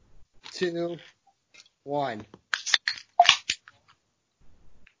2, 1.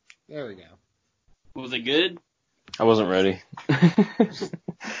 There we go. Was it good? I wasn't ready.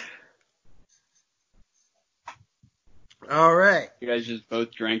 All right. You guys just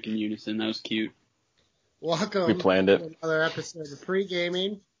both drank in unison. That was cute. Welcome We planned it. to another episode of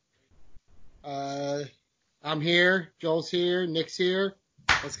Pre-Gaming. I'm here. Joel's here. Nick's here.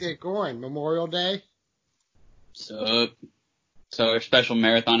 Let's get going. Memorial Day. So our special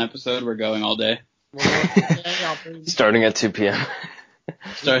marathon episode, we're going all day. Starting at 2 p.m.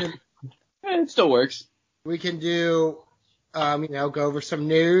 It still works. We can do, go over some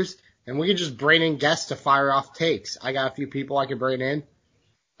news, and we can just bring in guests to fire off takes. I got a few people I can bring in.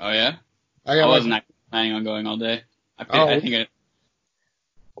 Oh, yeah? I wasn't actually planning on going all day.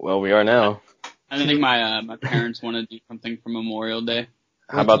 Well, we are now. I think my parents want to do something for Memorial Day.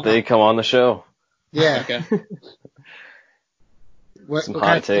 How about they come on the show? Yeah. Okay. What Some kind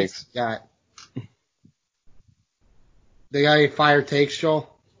hot of takes. You got? They got any fire takes, Joel?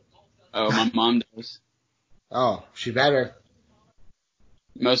 Oh, my mom does. Oh, she better.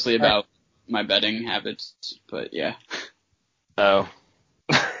 Mostly about my betting habits, but yeah. Oh.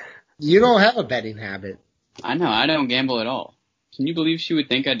 You don't have a betting habit. I know, I don't gamble at all. Can you believe she would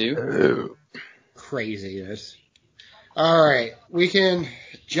think I do? Craziness. All right, we can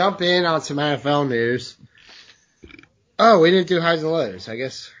jump in on some NFL news. Oh, we didn't do highs and lows, I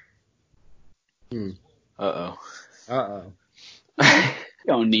guess. Uh-oh. Uh-oh.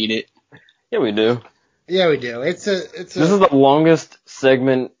 Don't need it. Yeah, we do. Yeah, we do. This is the longest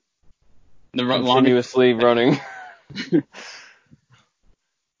segment continuously running.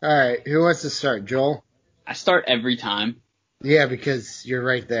 All right, who wants to start? Joel? I start every time. Yeah, because you're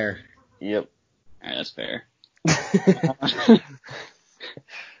right there. Yep. All right, that's fair.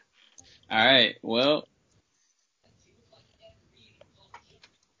 All right, well.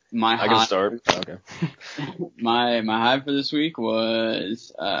 I can start. Okay. My high for this week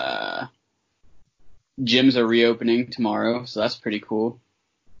was gyms are reopening tomorrow, so that's pretty cool.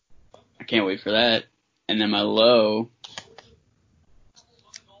 I can't wait for that. And then my low,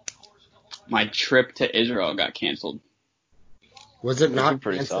 my trip to Israel got canceled. Was it not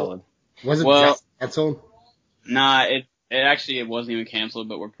pretty canceled? solid? Was it just canceled? Nah, it wasn't even canceled,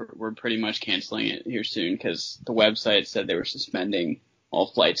 but we're pretty much canceling it here soon because the website said they were suspending all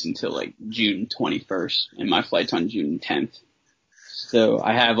flights until like June 21st, and my flight's on June 10th. So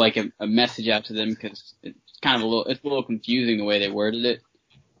I have like a message out to them because it's kind of a little confusing the way they worded it.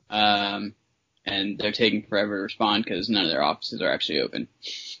 And they're taking forever to respond because none of their offices are actually open.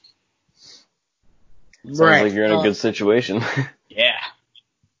 Sounds like you're in a good situation. Yeah.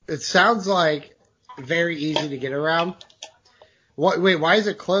 It sounds like very easy to get around. Wait, why is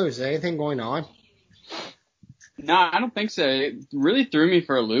it closed? Is anything going on? No, I don't think so. It really threw me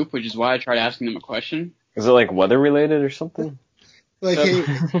for a loop, which is why I tried asking them a question. Is it like weather related or something?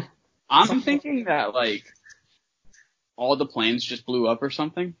 I'm thinking that like all the planes just blew up or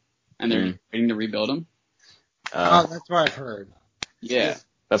something, and they're waiting to rebuild them. That's what I've heard. Yeah.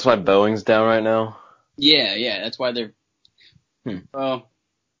 That's why Boeing's down right now? Yeah, that's why they're... Well,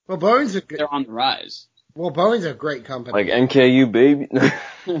 Boeing's they're on the rise. Well, Boeing's a great company. Like NKU, baby.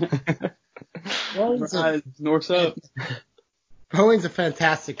 North up. Boeing's a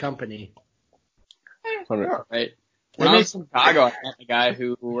fantastic company. Right. When I was in Chicago, I met a guy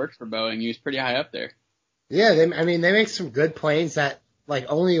who worked for Boeing. He was pretty high up there. Yeah, they make some good planes that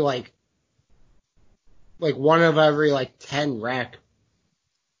only one of every 10 wreck.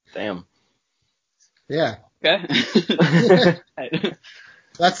 Damn. Yeah. Okay.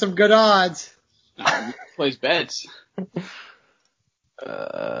 That's some good odds. Plays bets.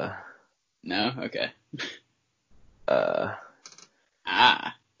 No. Okay. That's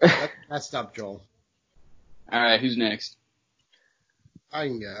messed up, Joel. All right, who's next? I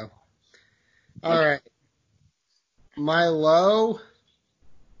can go. All right. My low,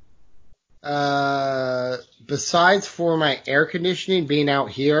 besides for my air conditioning being out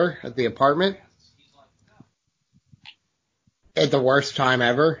here at the apartment at the worst time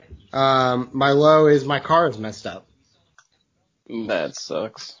ever, my low is my car is messed up. Ooh. That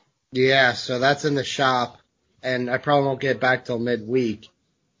sucks. Yeah, so that's in the shop, and I probably won't get back till midweek.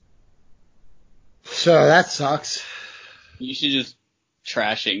 So that sucks. You should just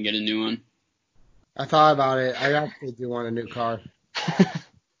trash it and get a new one. I thought about it. I actually do want a new car.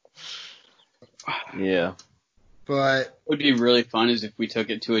 Yeah. But what would be really fun is if we took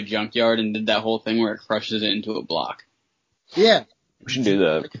it to a junkyard and did that whole thing where it crushes it into a block. Yeah. We should do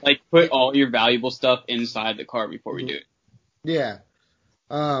that. Like, put all your valuable stuff inside the car before we do it. Yeah.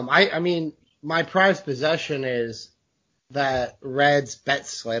 I mean, my prized possession is that Reds bet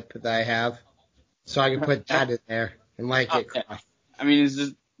slip that I have, so I can put that in there and get crushed. I mean,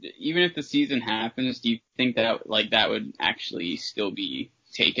 even if the season happens, do you think that that would actually still be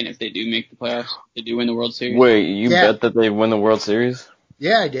taken if they do make the playoffs? They do win the World Series? Wait, you bet that they win the World Series?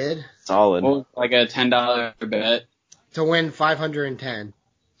 Yeah, I did. Solid. Well, like a $10 bet. To win 510.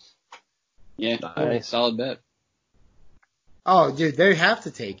 Yeah, nice. Solid bet. Oh, dude, they have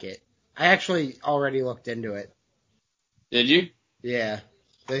to take it. I actually already looked into it. Did you? Yeah.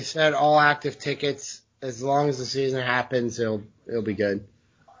 They said all active tickets, as long as the season happens, it'll be good.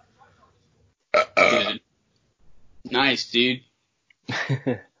 Good. Nice, dude.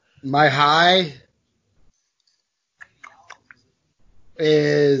 My high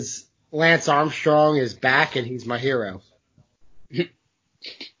is Lance Armstrong is back and he's my hero.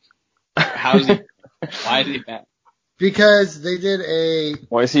 How's he? Why is he back? Because they did a...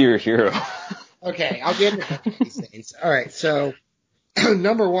 Why is he your hero? Okay, I'll get into these things. All right, so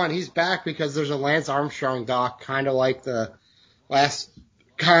number one, he's back because there's a Lance Armstrong doc, kind of like the Last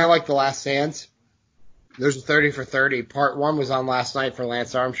Dance. There's a 30 for 30. Part 1 was on last night for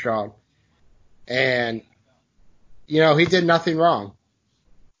Lance Armstrong. And, he did nothing wrong.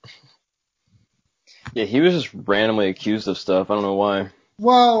 Yeah, he was just randomly accused of stuff. I don't know why.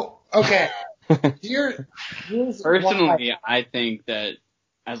 Well, okay. Personally, I think that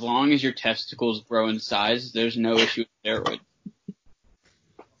as long as your testicles grow in size, there's no issue with steroids.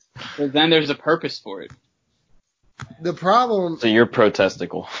 Because then there's a purpose for it. The problem... So you're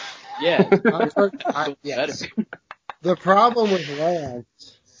pro-testicle. Yeah. Yes. The problem with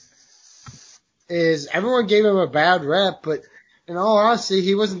Lance is everyone gave him a bad rep, but in all honesty,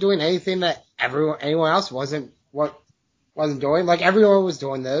 he wasn't doing anything that anyone else wasn't doing. Like, everyone was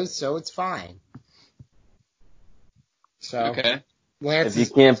doing those, so it's fine. So, okay. Lance if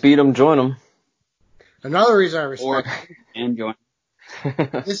you can't beat him, join him. Another reason I respect and join.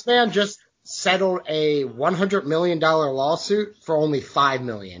 This man just settled a $100 million lawsuit for only $5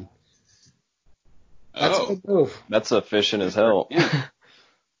 million. That's a good move. That's efficient as hell. Yeah.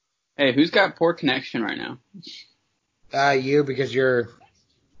 Hey, who's got poor connection right now? You, because you're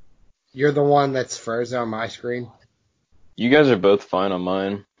the one that's frozen on my screen. You guys are both fine on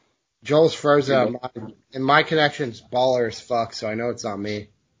mine. Joel's frozen on mine, and my connection's baller as fuck, so I know it's on me.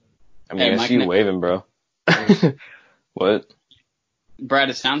 I mean, I see you waving, bro. What? Brad,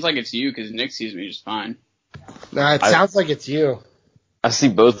 it sounds like it's you because Nick sees me just fine. Nah, it sounds like it's you. I see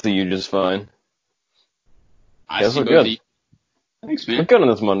both of you just fine. I see both of you. Thanks, man. Look good on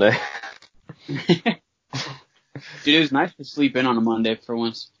this Monday. Dude, it was nice to sleep in on a Monday for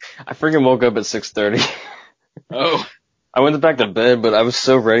once. I freaking woke up at 6:30. Oh. I went back to bed, but I was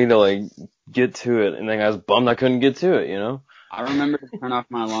so ready to get to it, and then I was bummed I couldn't get to it, I remember to turn off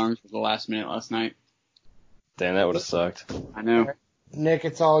my alarms for the last minute last night. Damn, that would have sucked. I know. Nick,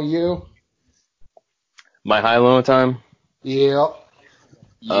 it's all you. My high-low time? Yep.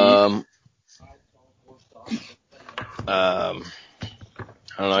 I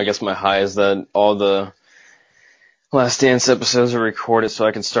don't know, I guess my high is that all the Last Dance episodes are recorded so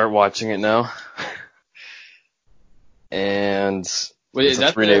I can start watching it now. And it's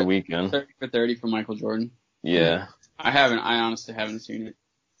a 3-day weekend. 30 for 30 for Michael Jordan? Yeah. I honestly haven't seen it.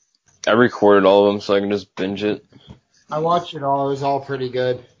 I recorded all of them so I can just binge it. I watched it all. It was all pretty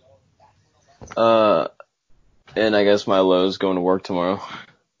good. And I guess my low is going to work tomorrow.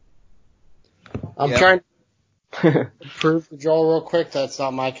 I'm trying to prove to Joel real quick that's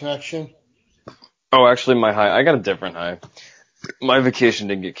not my connection. Oh, actually, my high, I got a different high. My vacation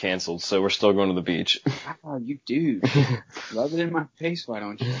didn't get canceled, so we're still going to the beach. Oh, you do. Rub it in my face, why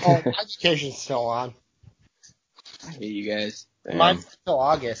don't you? Oh, my vacation's still on. I hate you guys. Damn. Mine's still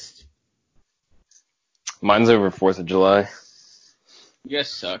August. Mine's over 4th of July. You guys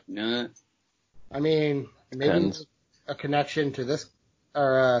suck, you know that? I mean, maybe Depends. a connection to this,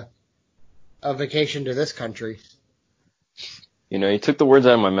 or a vacation to this country. You took the words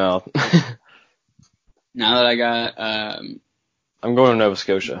out of my mouth. Now that I got, I'm going to Nova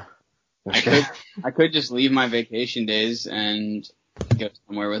Scotia. I could just leave my vacation days and go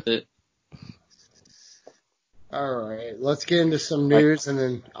somewhere with it. Alright, let's get into some news and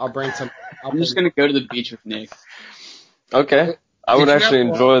then I'll bring some. I'm just gonna go to the beach with Nick. Okay. I would actually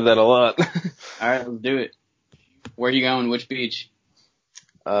enjoy that a lot. Alright, let's do it. Where are you going? Which beach?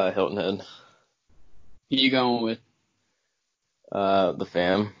 Hilton Head. Who you going with? The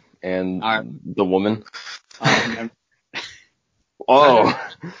fam and Alright. the woman. Oh.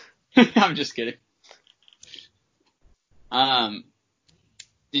 Oh. I'm just kidding. Did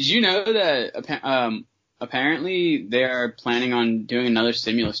you know that apparently they are planning on doing another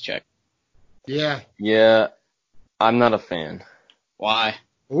stimulus check? Yeah. Yeah. I'm not a fan. Why?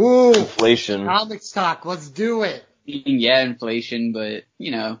 Ooh, Inflation. comics talk. Let's do it. Yeah, inflation, but,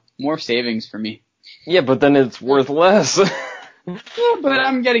 more savings for me. Yeah, but then it's worth less. Yeah, but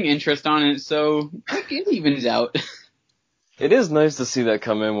I'm getting interest on it, so it evens out. It is nice to see that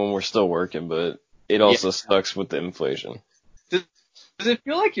come in when we're still working, but it also sucks with the inflation. Does it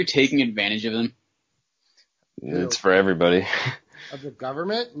feel like you're taking advantage of them? It's for everybody. Of the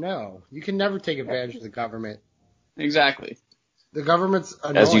government? No. You can never take advantage of the government. Exactly. The government's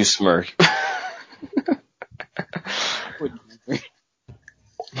annoying. As you smirk.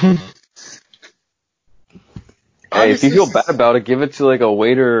 Hey, if you feel bad about it, give it to like a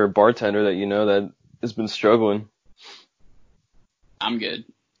waiter or bartender that you know that has been struggling. I'm good.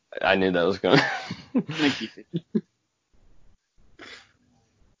 I knew that was going to. Thank you.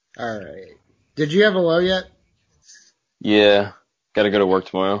 All right. Did you have a low yet? Yeah. Got to go to work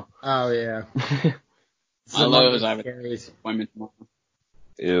tomorrow. Oh, yeah. My low is I have an appointment tomorrow.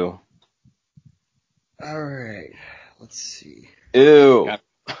 Ew. All right. Let's see. Ew.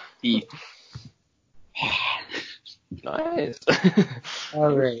 Teeth. Nice.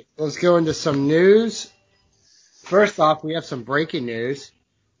 All right. Let's go into some news. First off, we have some breaking news.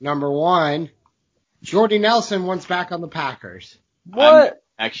 Number one, Jordy Nelson wants back on the Packers. What?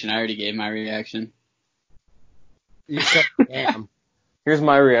 I already gave my reaction. You said, damn. Here's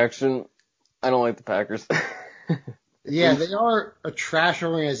my reaction. I don't like the Packers. Yeah, they are a trash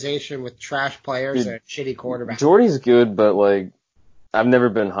organization with trash players and a shitty quarterback. Jordy's good, but like, I've never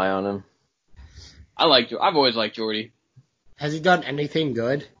been high on him. I've always liked Jordy. Has he done anything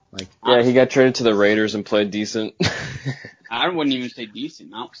good? Yeah, he got traded to the Raiders and played decent. I wouldn't even say decent,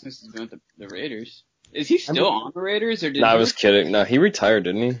 not since he's been with the Raiders. Is he still on the Raiders, or did No, I was kidding. No, he retired,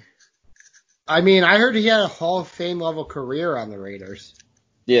 didn't he? I mean, I heard he had a Hall of Fame level career on the Raiders.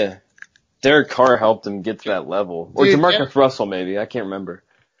 Yeah. Derek Carr helped him get to that level. Or DeMarcus Russell, maybe. I can't remember.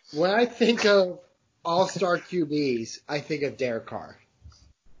 When I think of all-star QBs, I think of Derek Carr.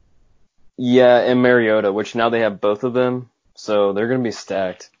 Yeah, and Mariota, which now they have both of them, so they're going to be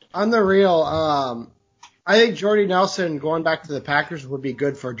stacked. On the real, I think Jordy Nelson going back to the Packers would be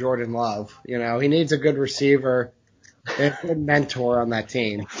good for Jordan Love. You know, he needs a good receiver and a good mentor on that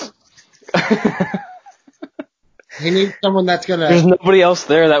team. He needs someone that's going to... There's nobody else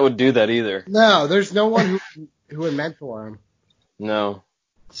there that would do that either. No, there's no one who would mentor him. No.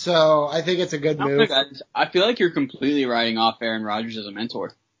 So I think it's a good move. I feel like you're completely writing off Aaron Rodgers as a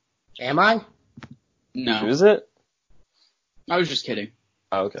mentor. Am I? No. Who is it? I was just kidding.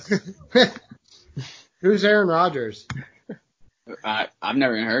 Oh, okay. Who's Aaron Rodgers? I've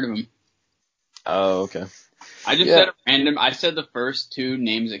never even heard of him. Oh, okay. I just said random. I said the first two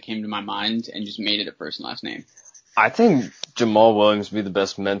names that came to my mind and just made it a first and last name. I think Jamal Williams would be the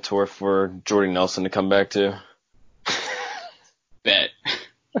best mentor for Jordy Nelson to come back to. Bet.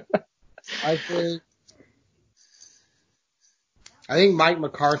 I think Mike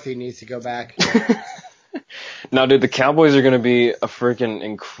McCarthy needs to go back. No, dude, the Cowboys are going to be a freaking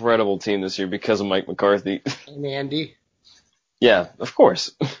incredible team this year because of Mike McCarthy. And Andy. Yeah, of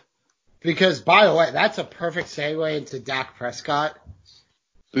course. Because, by the way, that's a perfect segue into Dak Prescott.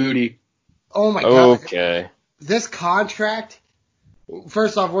 Booty. Oh, my God. Okay. This contract,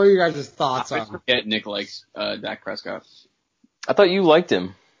 first off, what are you guys' thoughts I on? forget Nick likes Dak Prescott. I thought you liked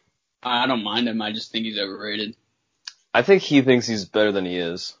him. I don't mind him. I just think he's overrated. I think he thinks he's better than he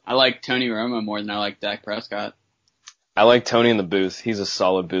is. I like Tony Romo more than I like Dak Prescott. I like Tony in the booth. He's a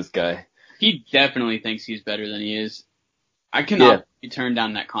solid booth guy. He definitely thinks he's better than he is. I cannot turn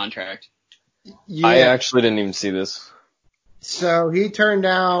down that contract. Yeah. I actually didn't even see this. So he turned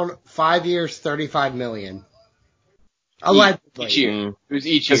down 5 years, $35 million. Allegedly. Each year. It was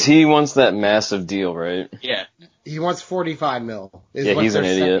each year. Because he wants that massive deal, right? Yeah. He wants $45 million. Yeah, he's an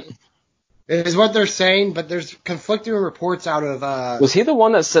idiot. Is what they're saying, but there's conflicting reports out of... Was he the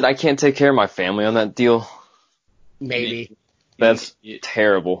one that said, I can't take care of my family on that deal? Maybe. That's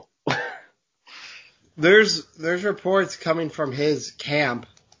terrible. There's reports coming from his camp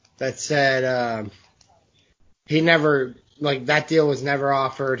that said he never, like, that deal was never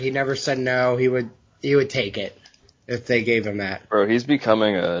offered. He never said no. He would take it if they gave him that. Bro, he's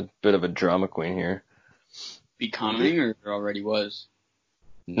becoming a bit of a drama queen here. Becoming or already was?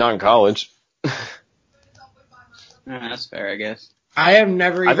 Not in college. That's fair, I guess. I have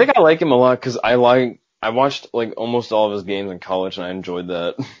never. I think I like him a lot because I watched like almost all of his games in college and I enjoyed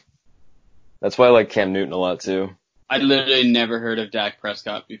that. That's why I like Cam Newton a lot too. I literally never heard of Dak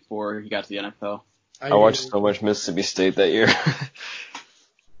Prescott before he got to the NFL. I watched so much Mississippi State that year.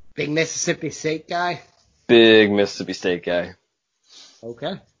 Big Mississippi State guy? Big Mississippi State guy.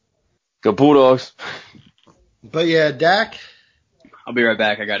 Okay. Go Bulldogs. But yeah, Dak I'll be right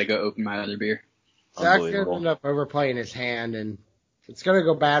back. I gotta go open my other beer. Dak's going to Unbelievable. end up overplaying his hand, and it's going to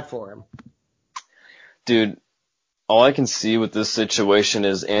go bad for him. Dude, all I can see with this situation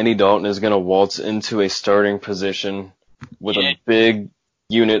is Andy Dalton is going to waltz into a starting position with a big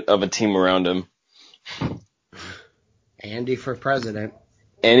unit of a team around him. Andy for president.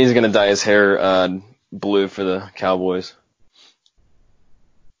 And he's going to dye his hair blue for the Cowboys.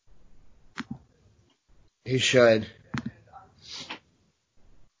 He should.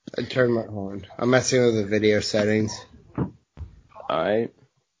 I turned my horn. I'm messing with the video settings. Alright.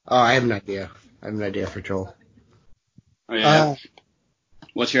 Oh, I have an idea. I have an idea for Joel. Oh, yeah.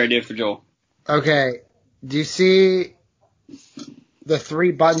 What's your idea for Joel? Okay. Do you see the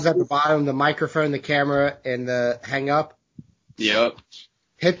 3 buttons at the bottom, the microphone, the camera, and the hang up? Yep.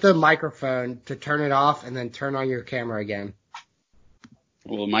 Hit the microphone to turn it off and then turn on your camera again.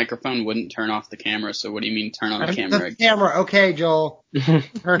 Well, the microphone wouldn't turn off the camera, so what do you mean turn on the camera? The camera. Okay, Joel.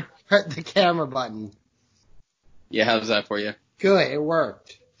 Hit the camera button. Yeah, how's that for you? Good. It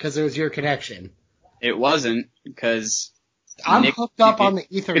worked. Because it was your connection. It wasn't, because I'm hooked up on the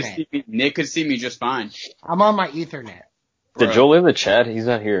Ethernet. Nick could see me just fine. I'm on my Ethernet. Did Joel leave the chat? He's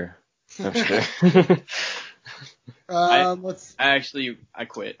not here. I'm sure. I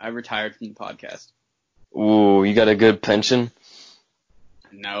quit. I retired from the podcast. Ooh, you got a good pension?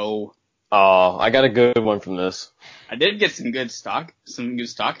 No. Oh, I got a good one from this. I did get some good stock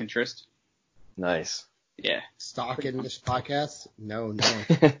interest. Nice. Yeah. Stock in this podcast? No.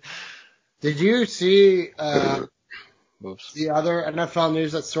 Did you see the other NFL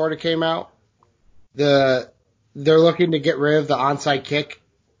news that sort of came out? They're looking to get rid of the onside kick.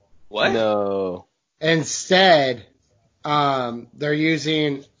 What? No. Instead, they're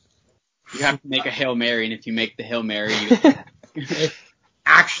using... You have to make a Hail Mary, and if you make the Hail Mary,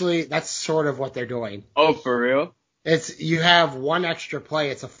 Actually, that's sort of what they're doing. Oh, for real? You have one extra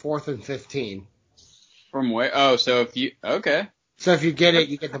play. It's a 4th and 15. From where? Oh, so okay. So if you get it,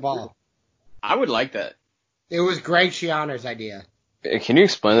 you get the ball. I would like that. It was Greg Schiano's idea. Can you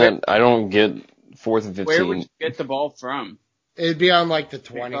explain that? I don't get 4th and 15. Where would you get the ball from? It'd be on like the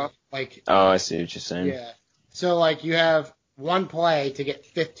 20. Like. Oh, I see what you're saying. Yeah. So like you have one play to get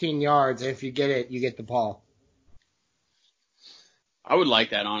 15 yards, and if you get it, you get the ball. I would like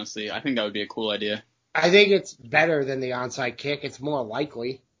that, honestly. I think that would be a cool idea. I think it's better than the onside kick. It's more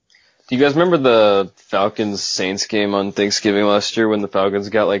likely. Do you guys remember the Falcons-Saints game on Thanksgiving last year when the Falcons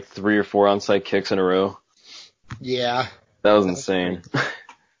got like 3 or 4 onside kicks in a row? Yeah. That was insane.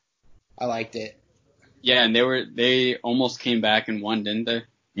 I liked it. Yeah, and they almost came back and won, didn't they?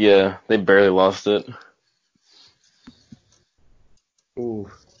 Yeah, they barely lost it. Ooh,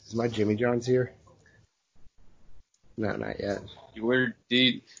 is my Jimmy John's here? No, not yet.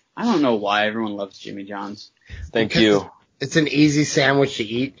 Dude, I don't know why everyone loves Jimmy John's. Thank you. It's an easy sandwich to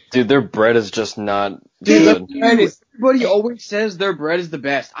eat. Dude, their bread is just not Dude, good. everybody always says their bread is the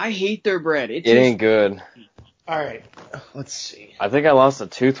best. I hate their bread. It ain't good. All right, let's see. I think I lost a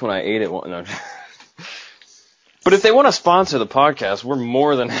tooth when I ate it. No. But if they want to sponsor the podcast, we're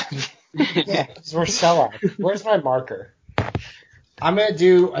more than happy. Yeah, because we're sellout. Where's my marker? I'm going to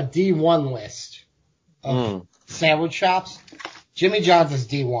do a D1 list of sandwich shops. Jimmy John's is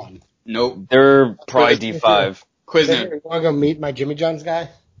D1. Nope. They're probably D5. Quiznos. You want to go meet my Jimmy John's guy?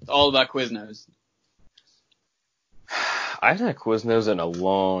 It's all about Quiznos. I haven't had Quiznos in a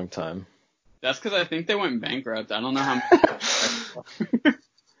long time. That's because I think they went bankrupt. I don't know how much.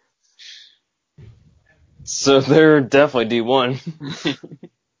 So they're definitely D1.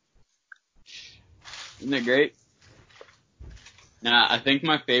 Isn't it great? Nah, I think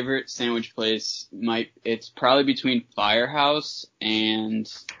my favorite sandwich place it's probably between Firehouse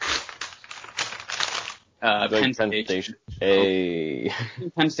and Penn Station. Hey.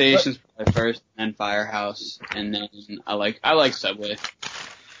 Penn Station's probably first, and then Firehouse, and then I like Subway.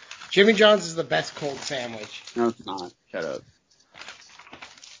 Jimmy John's is the best cold sandwich. No, it's not. Shut up.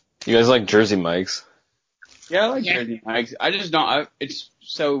 You guys like Jersey Mike's? Yeah, I like Jersey Mike's. I just don't. It's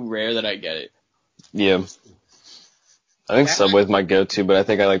so rare that I get it. Yeah. I think Subway's my go-to, but I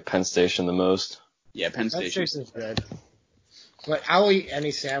think I like Penn Station the most. Yeah, Penn Station is good. But I'll eat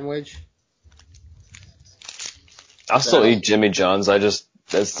any sandwich. I'll still eat Jimmy John's.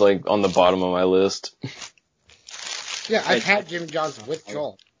 That's like on the bottom of my list. Yeah, I've had Jimmy John's with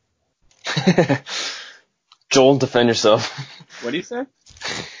Joel. Joel, defend yourself. What do you say?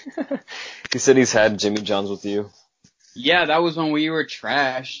 He said he's had Jimmy John's with you. Yeah, that was when we were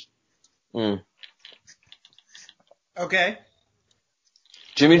trash. Okay.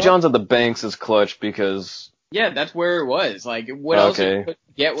 Jimmy John's at the Banks is clutch because Yeah, that's where it was. Like, what else are you Okay. supposed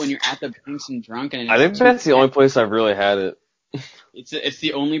to get when you're at the Banks and drunk? And I think that's the only place I've really had it. it's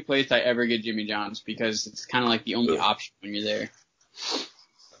the only place I ever get Jimmy John's because it's kind of like the only Ugh. option when you're there.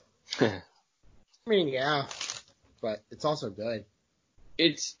 I mean, yeah, but it's also good.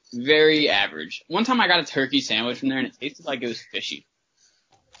 It's very average. One time I got a turkey sandwich from there and it tasted like it was fishy.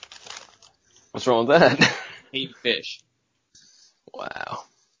 What's wrong with that? I hate fish. Wow.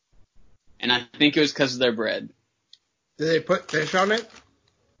 And I think it was because of their bread. Did they put fish on it?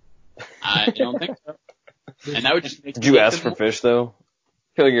 I don't think so. And that would just make Did you ask for fish though? I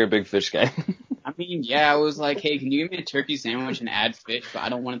feel like you're a big fish guy. I mean, yeah, I was like, hey, can you give me a turkey sandwich and add fish? But I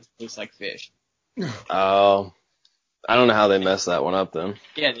don't want it to taste like fish. Oh, I don't know how they messed that one up then.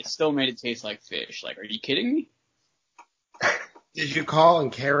 Yeah, they still made it taste like fish. Like, are you kidding me? Did you call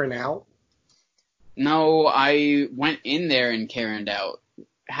and Karen out? No, I went in there and Karen'd out.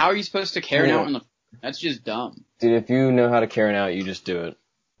 How are you supposed to Karen out on the? That's just dumb. Dude, if you know how to Karen out, you just do it.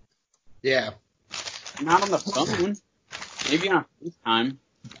 Yeah. Not on the phone. Maybe on FaceTime.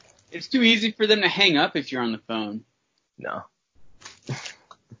 It's too easy for them to hang up if you're on the phone. No.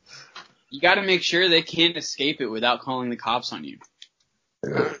 You got to make sure they can't escape it without calling the cops on you.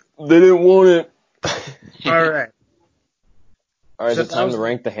 They didn't want it. All right. All right, So it's time that to was-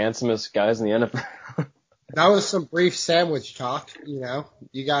 rank the handsomest guys in the NFL. That was some brief sandwich talk, you know.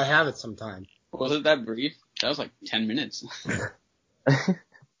 You gotta have it sometime. Was it that brief? That was like 10 minutes.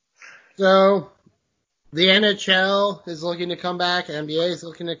 So, the NHL is looking to come back. NBA is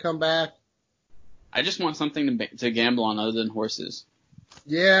looking to come back. I just want something to gamble on other than horses.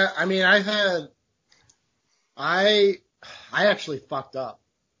 Yeah, I mean, I actually fucked up.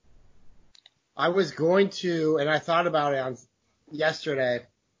 I was going to, and I thought about it on yesterday,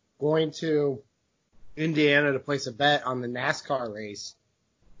 going to Indiana to place a bet on the NASCAR race.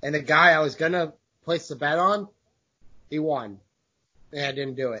 And the guy I was going to place the bet on, he won. And I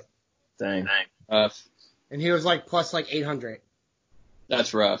didn't do it. Dang. Rough. And he was like plus like 800.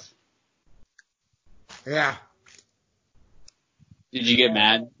 That's rough. Yeah. Did you get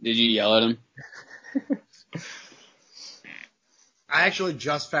mad? Did you yell at him? I actually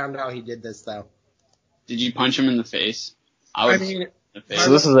just found out he did this though. Did you punch him in the face? I mean, in the face.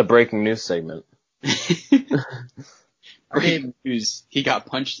 So this is a breaking news segment. Breaking news. He got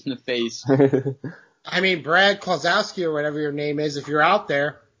punched in the face. Brad Klosowski or whatever your name is, if you're out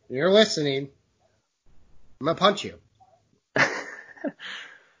there and you're listening, I'm gonna punch you.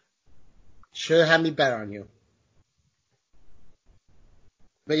 Should have had me bet on you.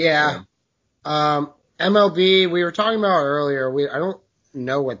 But yeah, MLB, we were talking about earlier, I don't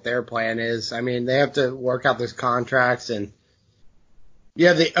know what their plan is. I mean, they have to work out those contracts and you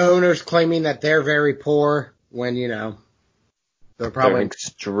have the owners claiming that they're very poor when, you know, they're probably, They're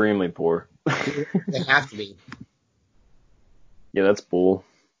extremely poor. they have to be. Yeah, that's bull.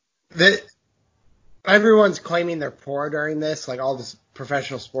 Everyone's claiming they're poor during this, like all the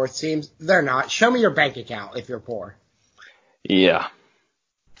professional sports teams. They're not. Show me your bank account if you're poor. Yeah.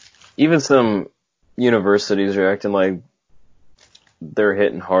 Even some universities are acting like they're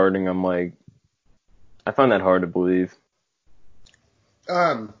hitting hard, and I'm like, I find that hard to believe.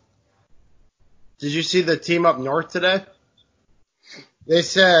 Did you see the team up north today? They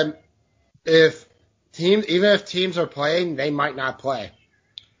said even if teams are playing, they might not play.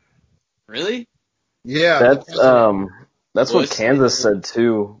 Really? Yeah. That's Well, what Kansas said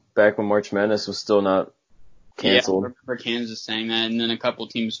too, back when March Madness was still not canceled. Yeah, I remember Kansas saying that, and then a couple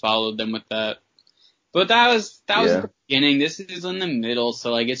teams followed them with that. But that was at the beginning. This is in the middle,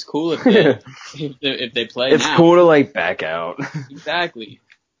 so like it's cool if they if they play. It's now. cool to like back out. Exactly.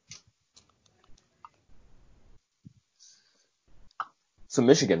 So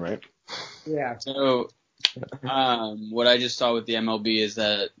Michigan, right? Yeah. So, what I just saw with the MLB is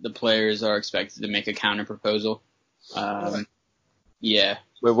that the players are expected to make a counter proposal. Yeah.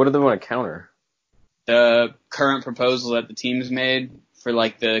 Wait, what do they want to counter? The current proposal that the teams made for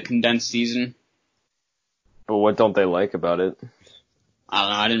like the condensed season. But what don't they like about it? I don't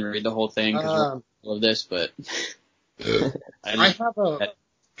know. I didn't read the whole thing because we're of this, but I have a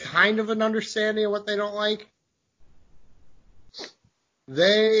kind of an understanding of what they don't like.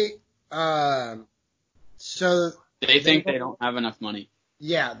 They think they don't have enough money.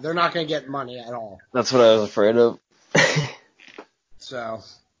 Yeah, they're not going to get money at all. That's what I was afraid of. I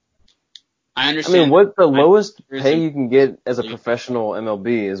I understand. mean, what the lowest pay you can get as a professional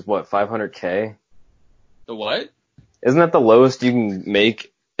MLB is what, $500K? The what? Isn't that the lowest you can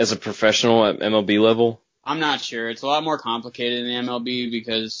make as a professional at MLB level? I'm not sure. It's a lot more complicated in the MLB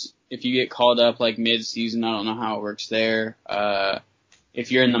because if you get called up like mid-season, I don't know how it works there. If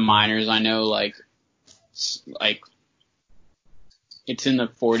you're in the minors, I know like like it's in the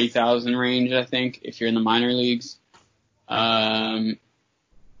 40,000 range, I think, if you're in the minor leagues.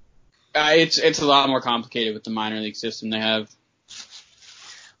 It's a lot more complicated with the minor league system they have.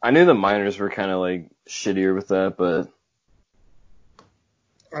 I knew the minors were kind of like shittier with that, but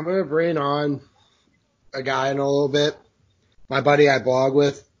I'm going to bring on a guy in a little bit. My buddy I blog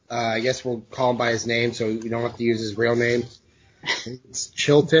with. I guess we'll call him by his name so we don't have to use his real name. It's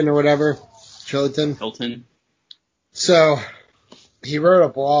Chilton or whatever. Chilton. So he wrote a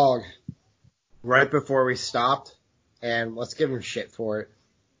blog right before we stopped, and let's give him shit for it.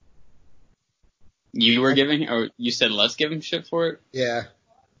 You were giving, or you said let's give him shit for it? Yeah.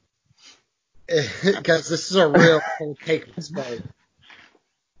 Because this is a real cold take mistake.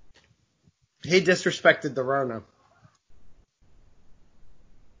 He disrespected the Rona.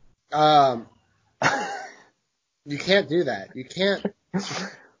 You can't do that. You can't.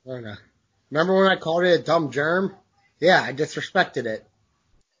 Rona. Remember when I called it a dumb germ? Yeah, I disrespected it.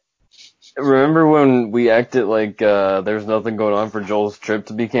 remember when we acted like there's nothing going on for Joel's trip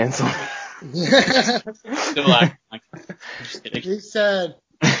to be canceled? Still acting like I'm just kidding.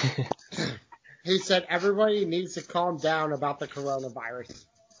 He said everybody needs to calm down about the coronavirus.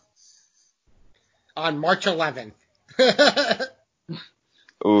 On March 11th.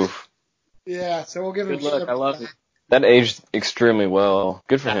 Oof. Yeah, so we'll give him Good luck. shit I love for it. That aged extremely well.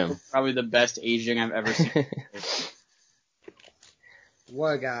 Good for That him. was probably the best aging I've ever seen.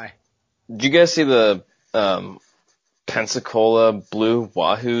 What a guy. Did you guys see the Pensacola Blue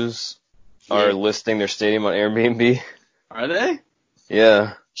Wahoos are Yeah. listing their stadium on Airbnb? Are they?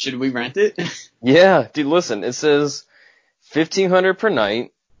 Yeah. Should we rent it? Yeah, dude, listen, it says $1,500 per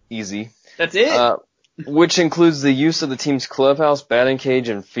night, easy, That's it? which includes the use of the team's clubhouse, batting cage,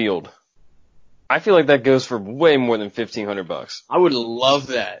 and field. I feel like that goes for way more than $1,500. I would love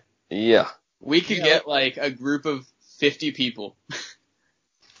that. Yeah. We could get like a group of 50 people.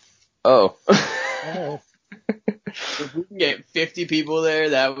 Oh. Oh. If we can get 50 people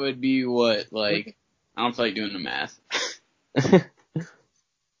there, that would be what? Like, I don't feel like doing the math.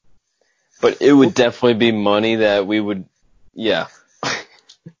 But it would definitely be money that we would, yeah.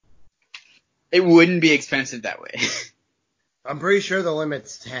 It wouldn't be expensive that way. I'm pretty sure the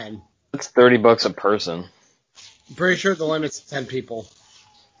limit's 10. That's $30 a person. I'm pretty sure the limit's 10 people.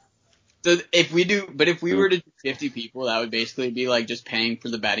 So if we were to do 50 people, that would basically be like just paying for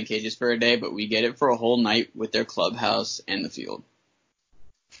the batting cages for a day, but we get it for a whole night with their clubhouse and the field.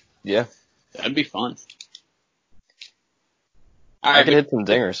 Yeah. That'd be fun. I could hit some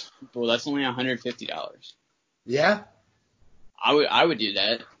dingers. Well, that's only $150. Yeah? I would do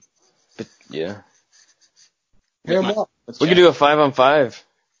that. But, yeah. Hit 'em up. We could do a 5-on-5.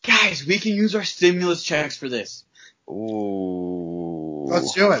 Guys, we can use our stimulus checks for this. Ooh.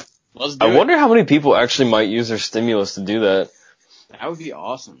 Let's do it. Let's do I it. wonder how many people actually might use their stimulus to do that. That would be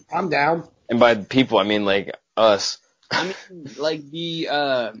awesome. I'm down. And by people, I mean like us. I mean, like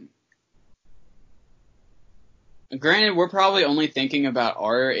granted, we're probably only thinking about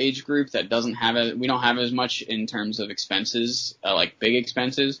our age group that we don't have as much in terms of expenses, like big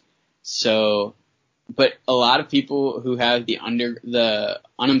expenses. So, but a lot of people who have the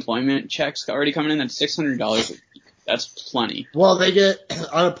unemployment checks already coming in, that's $600 a week. That's plenty. Well, they get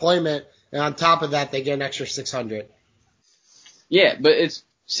unemployment, and on top of that, they get an extra $600. Yeah, but it's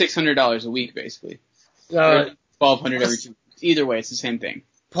 $600 a week basically. $1,200 every 2 weeks. Either way, it's the same thing.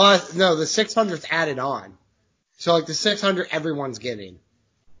 Plus, no, the 600's added on. So, like, the 600 everyone's getting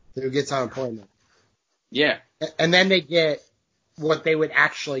who gets unemployment. Yeah. And then they get what they would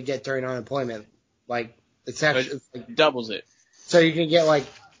actually get during unemployment. Like, it's actually, It doubles it. so you can get, like,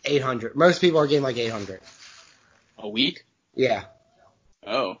 800. Most people are getting, like, 800. A week? Yeah.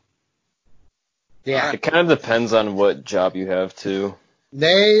 Oh. Yeah. It kind of depends on what job you have too.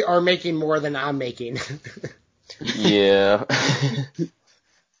 They are making more than I'm making. Yeah.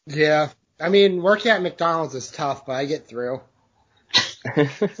 Yeah. I mean, working at McDonald's is tough, but I get through.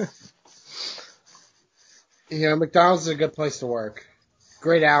 You know, McDonald's is a good place to work.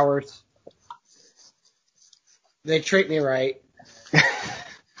 Great hours. They treat me right.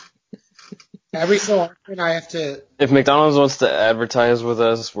 Every so often I have to, If McDonald's wants to advertise with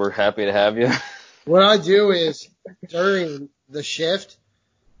us, we're happy to have you. what I do is during the shift,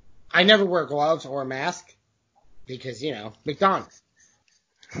 I never wear gloves or a mask because, you know, McDonald's.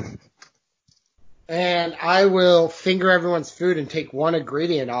 And I will finger everyone's food and take one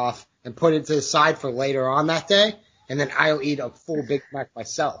ingredient off and put it to the side for later on that day, and then I'll eat a full Big Mac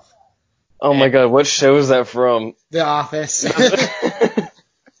myself. Oh my god, what show is that from? The Office.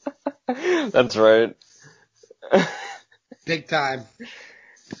 That's right. Big time.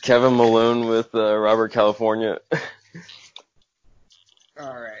 Kevin Malone with Robert California.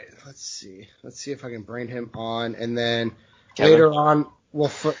 All right, let's see. Let's see if I can bring him on, and then Kevin? later on,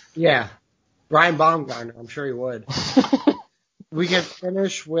 Brian Baumgartner. I'm sure he would. We can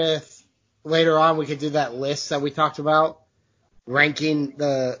finish with later on. We could do that list that we talked about, ranking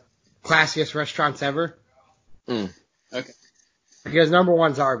the classiest restaurants ever. Mm. Okay. Because number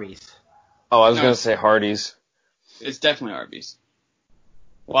one's Arby's. Oh, I was going to say Hardee's. It's definitely Arby's.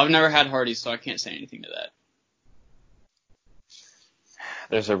 Well, I've never had Hardee's, so I can't say anything to that.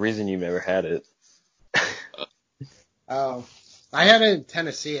 There's a reason you've never had it. Oh, I had it in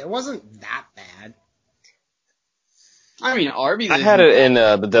Tennessee. It wasn't that bad. I mean, Arby's. I had it in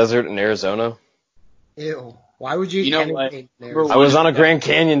the desert in Arizona. Ew. Why would you? You know what? I was on a Grand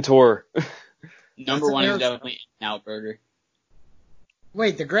Canyon tour. Number one is definitely In-N-Out Burger.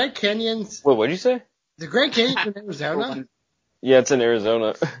 Wait, the Grand Canyon's. Wait, what'd you say? The Grand Canyon's in Arizona? Yeah, it's in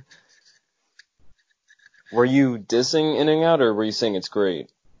Arizona. Were you dissing In-N-Out, or were you saying it's great?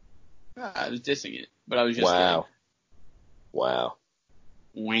 I was dissing it, but I was just Wow. Wow.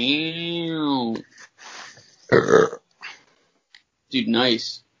 Dude,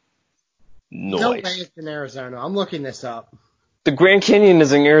 nice. No way it's in Arizona. I'm looking this up. The Grand Canyon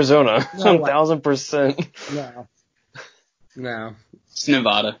is in Arizona. No way. 1000%. No. It's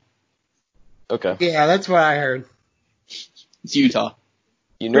Nevada. Okay. Yeah, that's what I heard. It's Utah.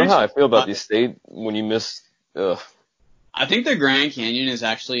 You know how I feel about the state when you miss... Ugh. I think the Grand Canyon is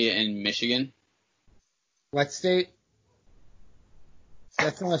actually in Michigan. What state?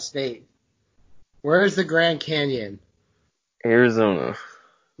 That's not a state. Where is the Grand Canyon? Arizona.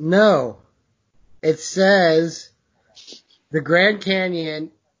 No. It says the Grand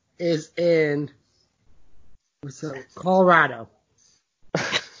Canyon is in Colorado.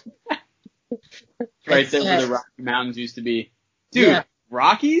 Right there where the Rocky Mountains used to be. Dude, yeah.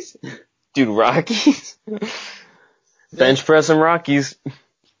 Rockies? Dude, Rockies? Bench press and Rockies.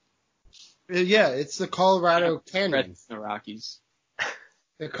 Yeah, it's the Colorado Canyon. The Rockies.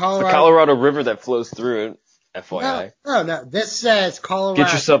 The It's the Colorado River that flows through it, FYI. No. This says Colorado.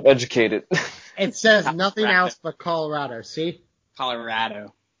 Get yourself educated. It says nothing else but Colorado. See?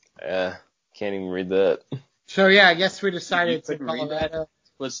 Colorado. Yeah, can't even read that. So yeah, I guess we decided it's in Colorado.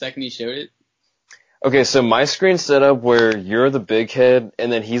 What second he showed it? Okay, so my screen's set up where you're the big head,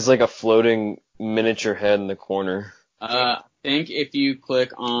 and then he's like a floating miniature head in the corner. I think if you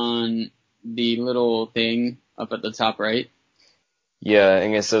click on the little thing up at the top right. Yeah,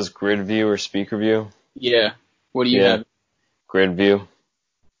 and it says grid view or speaker view. Yeah. What do you have? Grid view.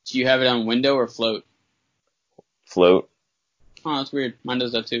 Do you have it on window or float? Float. Oh, that's weird. Mine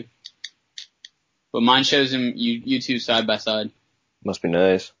does that too. But mine shows him you two side by side. Must be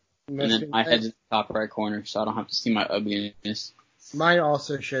nice. And then my head's in the top right corner, so I don't have to see my ugliness. Mine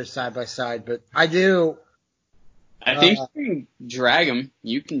also shows side by side, but I do. I think you can drag them.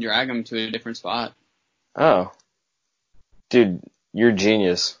 You can drag them to a different spot. Oh. Dude, you're a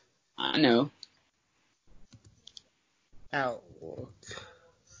genius. I know. Outlook.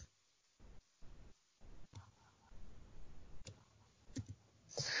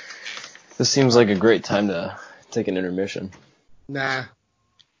 This seems like a great time to take an intermission. Nah.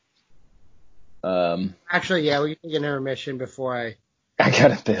 Actually, yeah, we can take an intermission before I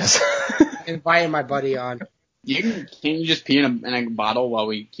gotta piss. invite my buddy on. Can't you just pee in a bottle while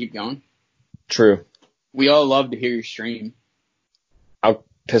we keep going? True. We all love to hear your stream. I'll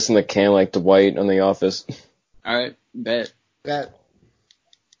piss in the can like Dwight on The Office. Alright, bet.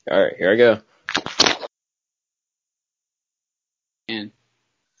 Alright, here I go. And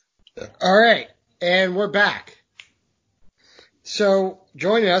Alright, and we're back. So,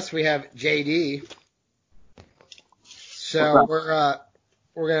 joining us, we have JD. So, we're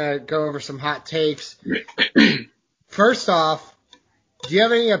gonna go over some hot takes. First off, do you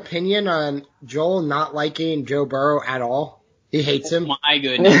have any opinion on Joel not liking Joe Burrow at all? He hates him. Oh my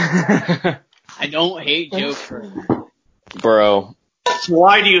goodness. I don't hate Joe Burrow. Bro.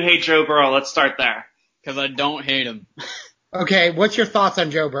 Why do you hate Joe Burrow? Let's start there. Because I don't hate him. Okay, what's your thoughts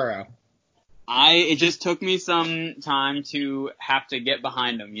on Joe Burrow? It just took me some time to have to get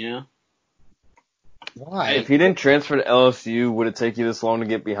behind him, you know? Why? If he didn't transfer to LSU, would it take you this long to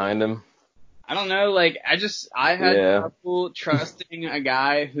get behind him? I don't know, I had trouble trusting a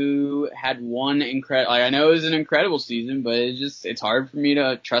guy who had one I know it was an incredible season, but it's hard for me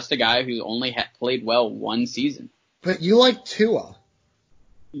to trust a guy who only played well one season. But you like Tua.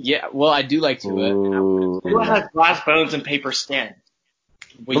 Yeah, well, I do like Tua. Tua has glass bones and paper skin.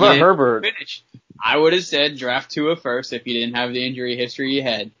 What about Herbert? I would have said draft Tua first if he didn't have the injury history he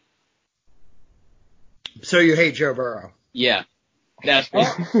had. So you hate Joe Burrow? Yeah. That's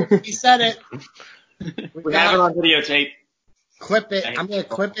Oh, he said it. We have it on videotape. Clip it. I'm going to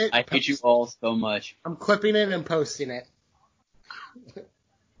clip it. I hate you all so much. I'm clipping it and posting it.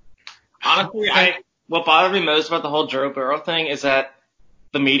 Honestly, what bothered me most about the whole Joe Burrow thing is that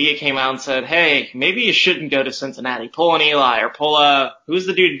the media came out and said, hey, maybe you shouldn't go to Cincinnati. Pull an Eli or pull who's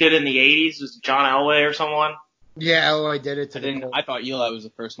the dude who did it in the 80s? Was it John Elway or someone? Yeah, Elway did it to the Colts. I thought Eli was the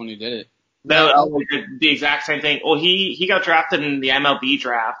first one who did it. No, Elway did the exact same thing. Well, he got drafted in the MLB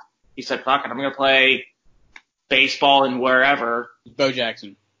draft. He said, fuck it, I'm going to play baseball and wherever. Bo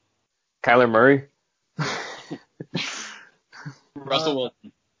Jackson. Kyler Murray? Russell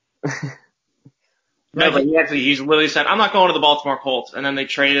Wilson. No, but he's literally said, I'm not going to the Baltimore Colts. And then they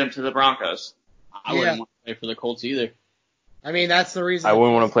traded him to the Broncos. I wouldn't want to play for the Colts either. I mean, that's the reason. I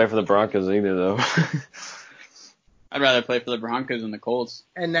wouldn't want to play for the Broncos either, though. I'd rather play for the Broncos than the Colts.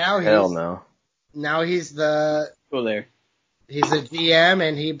 And now Hell no. Now he's the GM,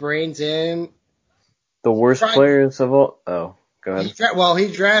 and he brings in the worst players of all. Oh, go ahead.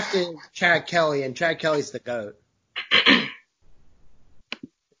 He drafted Chad Kelly, and Chad Kelly's the GOAT.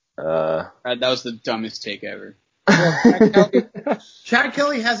 That was the dumbest take ever. Chad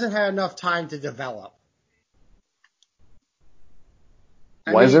Kelly hasn't had enough time to develop.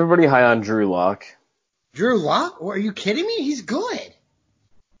 Why is everybody high on Drew Lock? Drew Lock? Are you kidding me? He's good.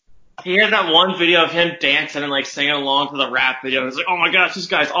 He had that one video of him dancing and like singing along to the rap video. It's like, oh my gosh, this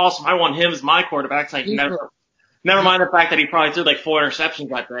guy's awesome. I want him as my quarterback. It's like, never mind the fact that he probably threw like 4 interceptions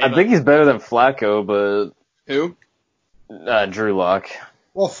that day. I think he's better than Flacco, but who? Drew Lock.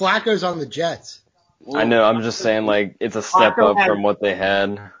 Well, Flacco's on the Jets. I know. I'm just saying, like, it's a step up from what they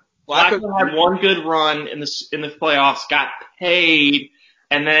had. Flacco had one good run in the playoffs, got paid,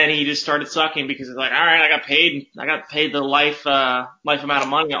 and then he just started sucking because he's like, all right, I got paid the life amount of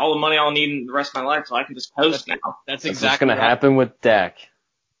money, all the money I'll need in the rest of my life, so I can just coast now. That's what's exactly going to happen with Dak.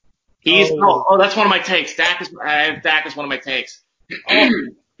 That's one of my takes. Dak is one of my takes.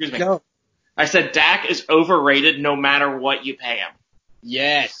 Excuse me. No. I said Dak is overrated no matter what you pay him.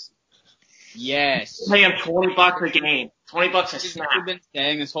 Yes. You pay him $20 a game, $20 a snap. I've been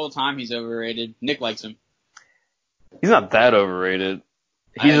saying this whole time he's overrated. Nick likes him. He's not that overrated.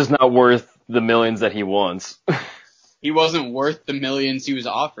 He's just not worth the millions that he wants. He wasn't worth the millions he was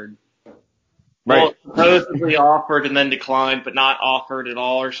offered. Right. Well, supposedly offered and then declined, but not offered at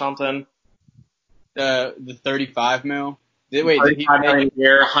all or something. The 35 mil. Wait, did he $35 million a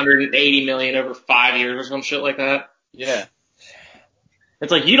year, $180 million over 5 years or some shit like that? Yeah.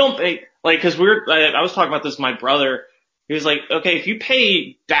 It's like, you don't pay, like, cause I was talking about this with my brother. He was like, okay, if you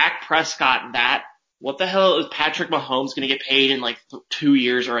pay Dak Prescott that, what the hell is Patrick Mahomes gonna get paid in like 2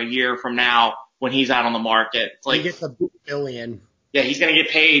 years or a year from now when he's out on the market? It's like, he gets $1 billion. Yeah, he's gonna get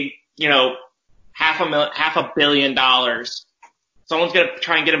paid, $500 million. Someone's gonna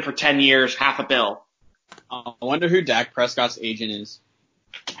try and get him for 10 years, $500 million. I wonder who Dak Prescott's agent is.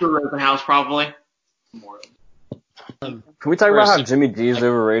 Drew Rosenhaus, probably. Can we talk about how Jimmy G is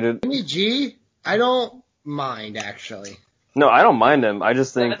overrated? Jimmy G, I don't mind, actually. No, I don't mind him. I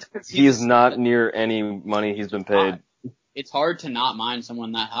just think he's not near any money he's been paid. It's hard to not mind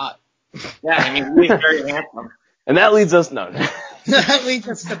someone that hot. Yeah, I mean, he's very handsome. And that leads us, That leads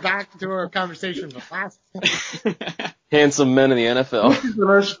us back to our conversation from last time. Handsome men in the NFL. He's the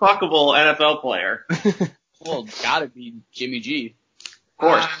most fuckable NFL player. Well, it's gotta be Jimmy G. Of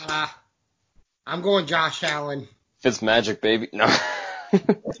course. I'm going Josh Allen. Fitzmagic, baby. No.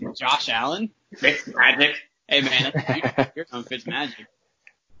 Josh Allen? Fitzmagic. Hey man, you're on Fitzmagic.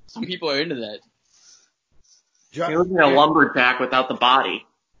 Some people are into that. He looks like a lumberjack without the body.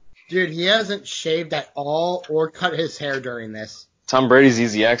 Dude, he hasn't shaved at all or cut his hair during this. Tom Brady's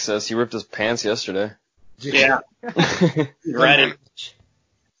easy access. He ripped his pants yesterday. Dude, Yeah. He's ready.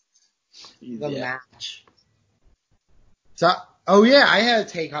 The match. So, I had a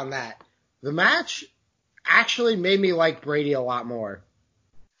take on that. The match actually made me like Brady a lot more.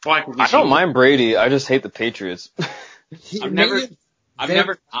 Why? I don't mind Brady. I just hate the Patriots. I've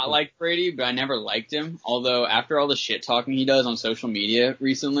never not liked Brady, but I never liked him. Although after all the shit talking he does on social media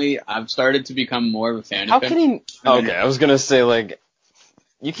recently, I've started to become more of a fan of him. How can he? Okay, I was gonna say like,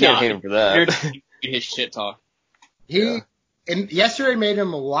 you can't hate him for that. His shit talk. And yesterday made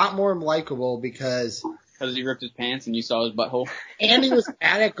him a lot more likable because he ripped his pants and you saw his butthole. And he was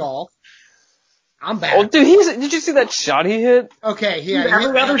bad at golf. I'm bad. Oh, dude, did you see that shot he hit? Okay, yeah.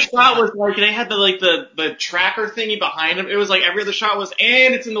 Every other shot was like they had the tracker thingy behind him. It was like every other shot was,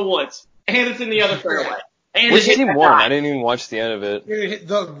 and it's in the woods, and it's in the other fairway. And which team won? I didn't even watch the end of it. Dude,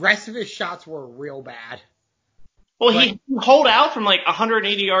 the rest of his shots were real bad. Well, he holed out from like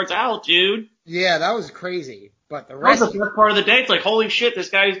 180 yards out, dude. Yeah, that was crazy. But the That rest, was the best part of the day. It's like, holy shit, this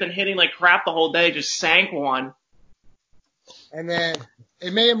guy who's been hitting like crap the whole day just sank one. and then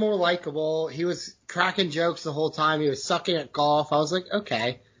it made him more likable. He was cracking jokes the whole time. He was sucking at golf. I was like,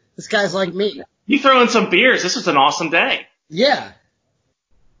 okay, this guy's like me. You throw in some beers. This was an awesome day. Yeah,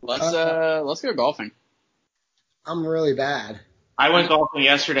 Let's go golfing. I'm really bad. I went golfing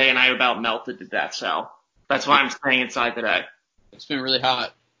yesterday and I about melted to death, so that's why I'm staying inside today. It's been really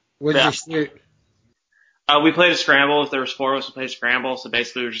hot. What did Yeah. you shoot? We played a scramble. If there was 4 of us, we played a scramble. So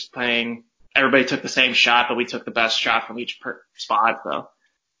basically we were just playing, everybody took the same shot, but we took the best shot from each spot, so.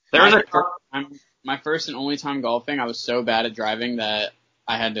 There was My first and only time golfing, I was so bad at driving that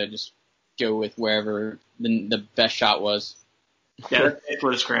I had to just go with wherever the best shot was. yeah, that's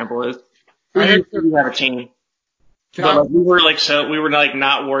what a scramble is. I heard We have a team. But like, we were like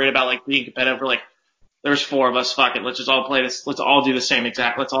not worried about like being competitive. We're like, there's 4 of us, fuck it, let's just all play this, let's all do the same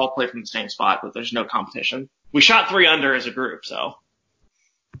exact, let's all play from the same spot, but there's no competition. We shot 3 under as a group, so.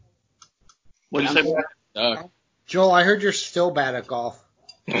 What'd you say? Suck. Joel, I heard you're still bad at golf.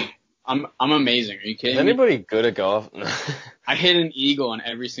 I'm amazing. Are you Is kidding me? anybody good at golf? I hit an eagle on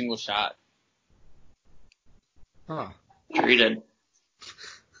every single shot. Huh. Sure you did.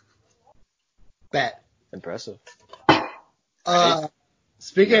 Bet. Impressive.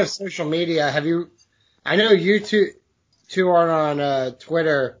 Speaking of social media, I know you two aren't on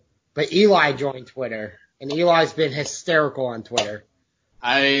Twitter, but Eli joined Twitter, and Eli's been hysterical on Twitter.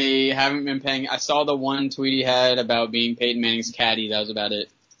 I haven't been paying. I saw the one tweet he had about being Peyton Manning's caddy. That was about it.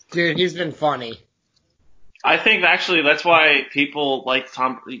 Dude, he's been funny. I think actually that's why people like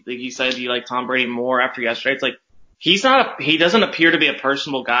Tom, like he said he liked Tom Brady more after yesterday. It's like, he doesn't appear to be a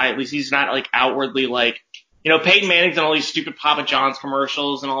personable guy. At least he's not like outwardly like, Peyton Manning's in all these stupid Papa John's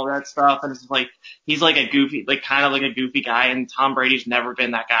commercials and all that stuff. And it's like, he's like a goofy, like kind of like a goofy guy. And Tom Brady's never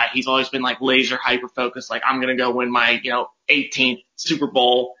been that guy. He's always been like laser hyper focused. Like, I'm going to go win my, 18th Super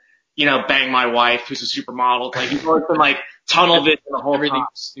Bowl, bang my wife who's a supermodel. Like, he's always been like tunnel vision the whole Everything's time.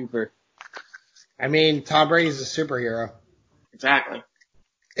 super. I mean, Tom Brady's a superhero. Exactly.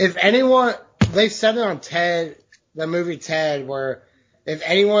 If anyone, they've said it on Ted, the movie Ted, where if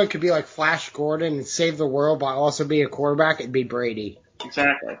anyone could be like Flash Gordon and save the world by also being a quarterback, it'd be Brady.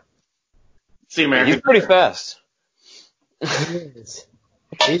 Exactly. See, American. He's pretty fast. He is.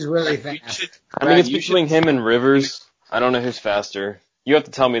 He's really fast. I mean, it's between him and Rivers. I don't know who's faster. You have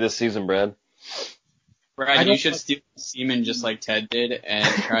to tell me this season, Brad. Brad, you should steal semen just like Ted did and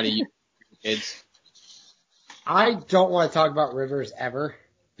try to use kids. I don't want to talk about Rivers ever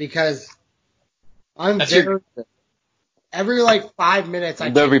because every like 5 minutes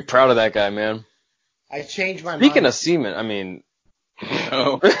I'm very proud of that guy, man. I change my mind. Speaking of semen, I mean,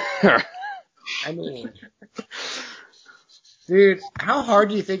 Oh. Dude, how hard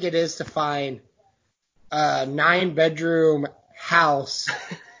do you think it is to find a 9-bedroom house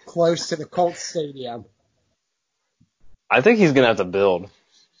close to the Colts stadium? I think he's gonna have to build.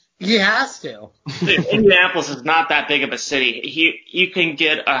 He has to. Dude, Indianapolis is not that big of a city. You can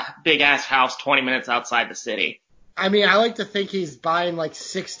get a big ass house 20 minutes outside the city. I mean, I like to think he's buying like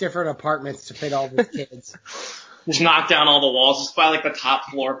 6 different apartments to fit all his kids. Just knock down all the walls. Just buy like the top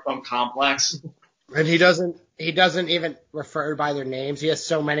floor of some complex. And he doesn't even refer by their names. He has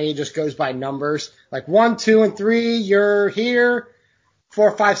so many, he just goes by numbers. Like 1, 2, and 3, you're here.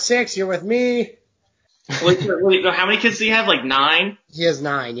 4, 5, 6, you're with me. Wait, how many kids do you have? Like 9? He has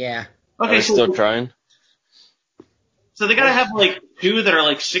 9, yeah. Are Okay, they still trying? So they gotta have like 2 that are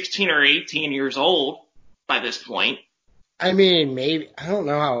like 16 or 18 years old by this point. I mean, maybe. I don't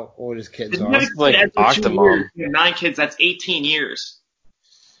know how old his kids You are. gotta like add the 2 Octomom. years, you have 9 kids, that's 18 years.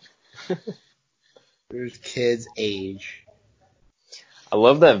 There's kids' age. I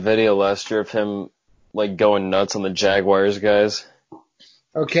love that video last year of him like going nuts on the Jaguars guys.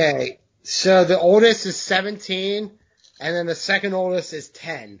 Okay, so the oldest is 17, and then the second oldest is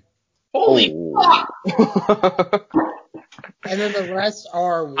 10. Holy Oh. fuck! And then the rest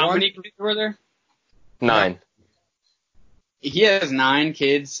are How one. many kids were there? 9. He has 9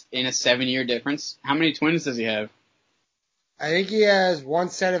 kids in a 7-year difference. How many twins does he have? I think he has one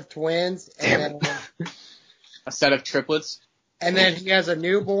set of twins, and A set of triplets? then he has a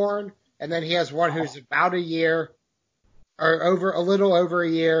newborn, and then he has one who's about a year, or a little over a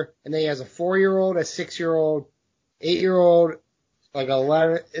year, and then he has a 4-year-old, a 6-year-old, 8-year-old, like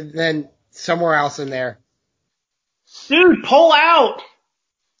 11, and then somewhere else in there. Dude, pull out!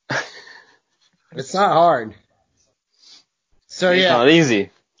 It's not hard. So It's yeah, not easy.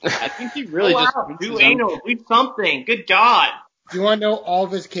 I think he really Pull just out! wants Do his own- anal! Do something! Good God! do you want to know all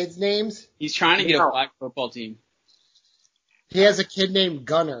of his kids' names? He's trying to get a flag football team. He has a kid named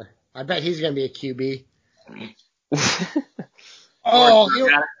Gunner. I bet he's going to be a QB. Oh,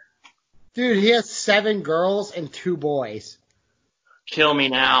 dude, he has 7 girls and 2 boys. Kill me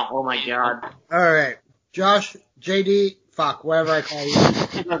now. Oh my god. All right, Josh, JD, fuck, whatever I call you.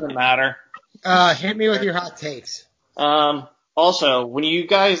 It doesn't matter. Hit me with your hot takes. Also, when you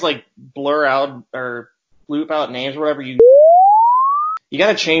guys like blur out or bloop out names or whatever, you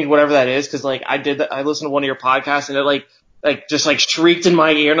gotta change whatever that is, cause like I did that, I listened to one of your podcasts and it just shrieked in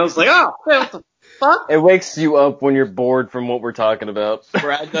my ear and I was like, oh, what the fuck? It wakes you up when you're bored from what we're talking about.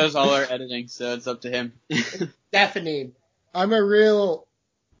 Brad does all our editing, so it's up to him. Stephanie, I'm a real,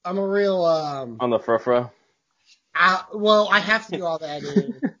 On the frufra. well, I have to do all the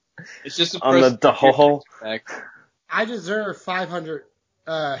editing. It's just a On the dahoho. I deserve 500,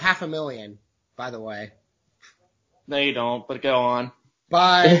 $500,000, by the way. No, you don't, but go on.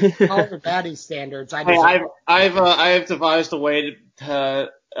 By all the baddie standards, I Hey, deserve. I've devised a way to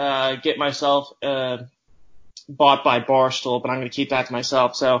get myself bought by Barstool, but I'm going to keep that to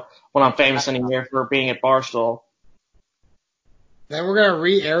myself. So when I'm famous in a year for being at Barstool, Then we're gonna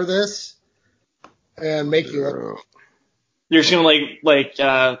re-air this and make you look. you're just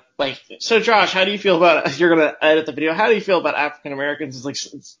gonna so Josh, how do you feel about, you're gonna edit the video, how do you feel about African Americans?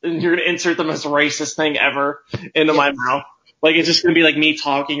 And you're gonna insert the most racist thing ever into my mouth. Like, it's just gonna be like me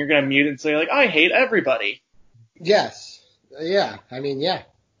talking, you're gonna mute it and say like, I hate everybody. Yes. Yeah. I mean, yeah.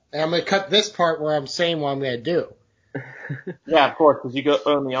 And I'm gonna cut this part where I'm saying what I'm gonna do. Yeah, of course, because you go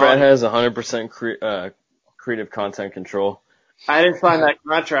own the Brad audience. has 100% creative content control. I didn't sign that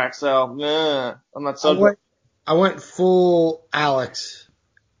contract, so I'm not subject. I went full Alex.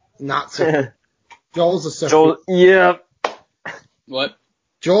 Not Sophia. Joel's a Sophia. Joel, yeah. What?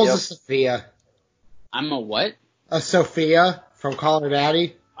 Joel's Yep. a Sophia. I'm a what? A Sophia from Call Her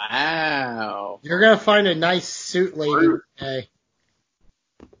Daddy. Wow. You're gonna find a nice suit lady today.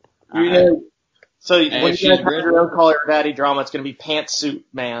 So Hey, when if you guys she's have rich- your own Call Her Daddy drama, it's going to be Pantsuit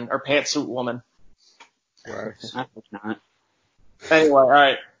Man or Pantsuit Woman. I hope not. Anyway, all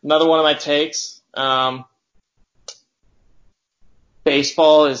right. Another one of my takes.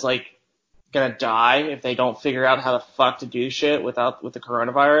 Baseball is gonna die if they don't figure out how the fuck to do shit with the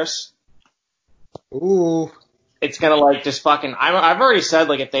coronavirus. Ooh. It's gonna just fucking. I've already said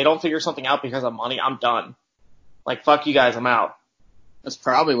if they don't figure something out because of money, I'm done. Fuck you guys, I'm out. That's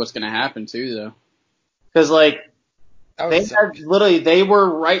probably what's gonna happen too, though. Because That they was had they were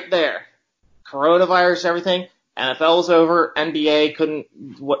right there. Coronavirus, everything. NFL was over. NBA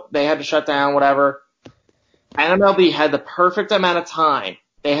they had to shut down, whatever. MLB had the perfect amount of time.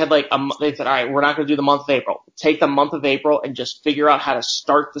 They had they said, all right, we're not going to do the month of April. Take the month of April and just figure out how to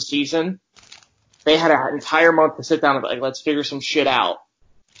start the season. They had an entire month to sit down and let's figure some shit out.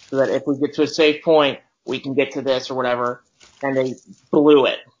 So that if we get to a safe point, we can get to this or whatever. And they blew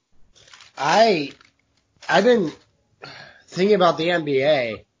it. I've been thinking about the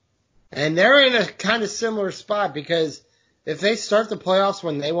NBA, and they're in a kind of similar spot because if they start the playoffs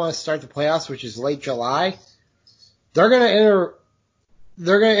when they want to start the playoffs, which is late July, they're gonna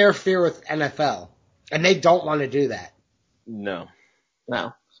interfere with NFL, and they don't want to do that. No.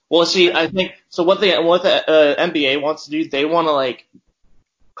 Well, see, I think so. What the NBA wants to do, they want to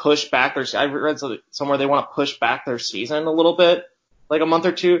push back their. I read somewhere they want to push back their season a little bit, a month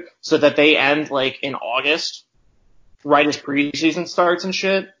or two, so that they end in August, right as preseason starts and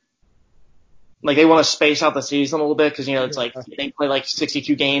shit. They want to space out the season a little bit because it's they play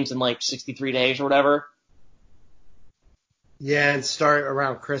 62 games in 63 days or whatever. Yeah, and start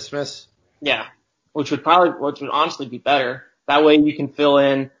around Christmas. Yeah, which would honestly be better. That way you can fill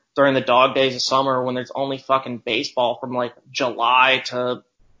in during the dog days of summer when there's only fucking baseball from July to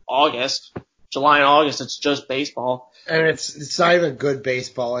August. July and August, it's just baseball. And it's not even good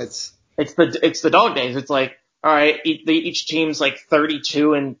baseball. It's the dog days. It's all right, each team's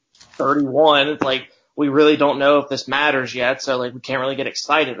 32 and 31. It's we really don't know if this matters yet, so we can't really get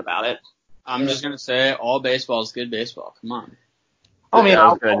excited about it. I'm just gonna say all baseball is good baseball. Come on. I mean, I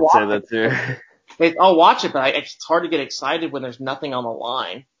was I'll going to say watch that too. I'll watch it, but it's hard to get excited when there's nothing on the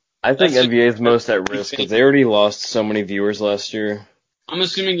line. I think That's NBA is most at risk because they already lost so many viewers last year. I'm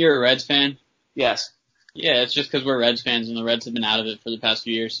assuming you're a Reds fan. Yes. Yeah, it's just because we're Reds fans and the Reds have been out of it for the past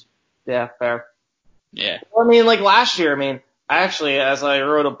few years. Yeah, fair. Yeah. Well, I mean, last year, actually, as I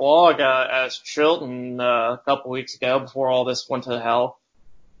wrote a blog as Chilton a couple weeks ago before all this went to hell,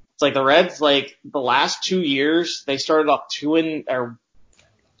 it's the Reds, the last 2 years, they started off 2-8 and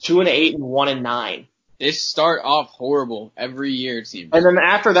 1-9. They start off horrible every year, it seems. And then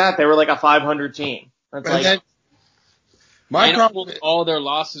after that, they were a 500 team. It's My problem. almost all their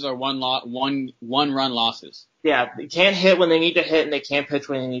losses are one run losses. Yeah, they can't hit when they need to hit, and they can't pitch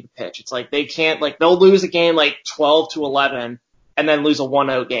when they need to pitch. It's like they can't, like, they'll lose a game like 12-11 and then lose a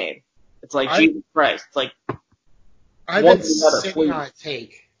 1-0 game. It's like, Jesus Christ. It's like, I've been sitting on a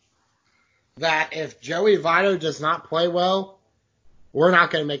take that if Joey Votto does not play well, we're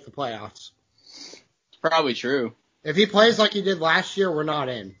not going to make the playoffs. Probably true. If he plays like he did last year, we're not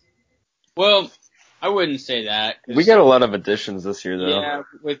in. Well, I wouldn't say that. We got a lot of additions this year, though. Yeah,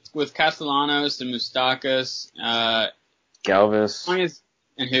 with Castellanos and Moustakas, Galvis.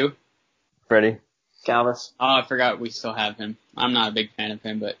 And who? Freddie. Galvis. Oh, I forgot we still have him. I'm not a big fan of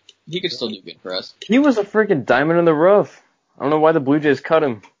him, but he could still do good for us. He was a freaking diamond in the rough. I don't know why the Blue Jays cut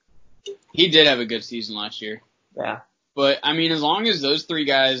him. He did have a good season last year. Yeah. But, I mean, as long as those three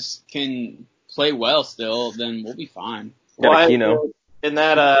guys can play well still, then we'll be fine. Got Aquino. In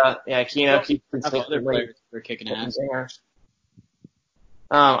that, Aquino keeps Other players were kicking ass.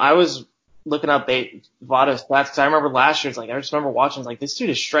 I was looking up Votto's stats because I remember last year. I just remember watching. This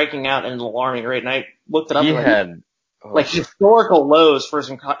dude is striking out at an alarming rate, and I looked it up. He had historical lows for his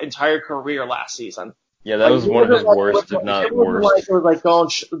entire career last season. Yeah, that was one of his worst, if not worst. It was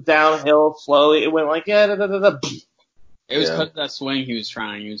going downhill slowly. It went It was because of that swing he was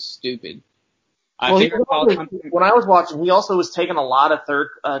trying. He was stupid. When I was watching, he also was taking a lot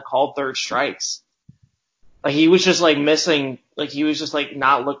of called third strikes. He was just missing, he was just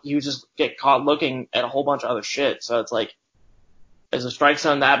he would just get caught looking at a whole bunch of other shit. So it's is the strike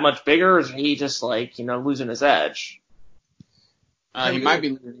zone that much bigger, or is he just losing his edge? He might be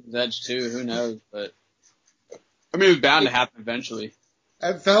losing his edge too, who knows, but I mean, it was bound to happen eventually.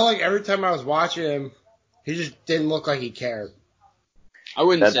 I felt like every time I was watching him, he just didn't look like he cared. I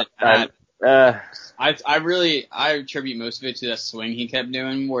wouldn't say that. I attribute most of it to that swing he kept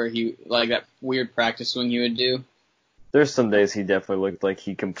doing, where he that weird practice swing he would do. There's some days he definitely looked like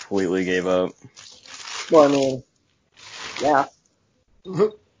he completely gave up. Well, I mean, yeah.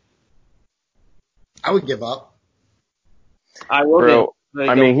 I would give up. I will. Bro,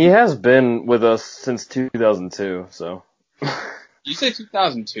 I mean, he has been with us since 2002, so. You say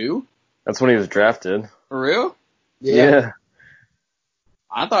 2002? That's when he was drafted. For real? Yeah.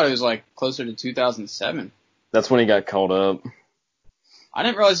 I thought it was closer to 2007. That's when he got called up. I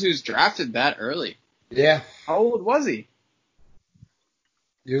didn't realize he was drafted that early. Yeah. How old was he?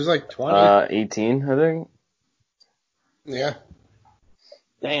 He was 20. 18, I think. Yeah.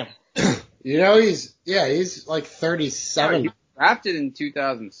 Damn. He's 37. He was drafted in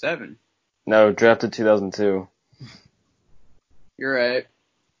 2007. No, drafted 2002. You're right.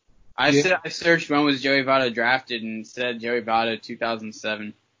 I searched when was Joey Votto drafted and said Joey Votto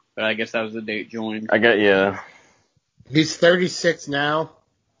 2007, but I guess that was the date joined. Yeah. He's 36 now.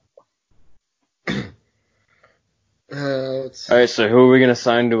 All right, so who are we gonna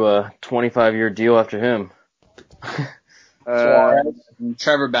sign to a 25-year deal after him?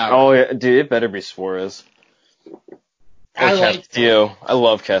 Trevor Bauer. Oh yeah, dude, it better be Suarez. Castillo. I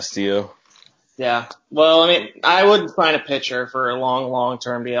love Castillo. Yeah. Well, I mean, I would sign a pitcher for a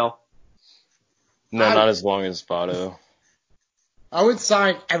long-term deal. No, not as long as Votto. I would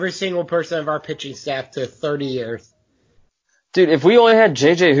sign every single person of our pitching staff to 30 years. Dude, if we only had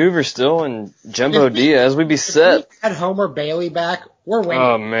J.J. Hoover still and Jumbo Diaz, we'd be set. If we had Homer Bailey back, we're winning.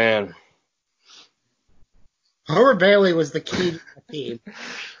 Oh, man. Homer Bailey was the key to the team.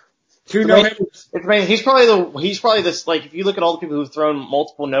 Two no-hitters. He's probably this, if you look at all the people who've thrown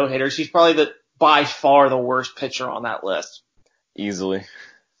multiple no-hitters, he's probably by far the worst pitcher on that list. Easily.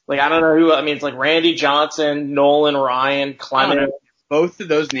 I don't know who, it's Randy Johnson, Nolan Ryan, Clement. Both of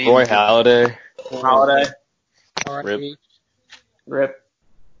those names. Roy Halladay. Rip.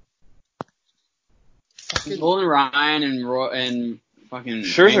 Nolan Ryan and fucking.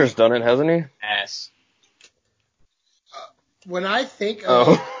 Scherzer's done it, hasn't he? Yes. When I think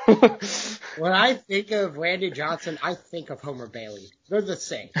of Randy Johnson, I think of Homer Bailey. They're the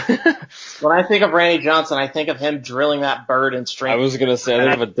same. When I think of Randy Johnson, I think of him drilling that bird in strength. I was gonna say I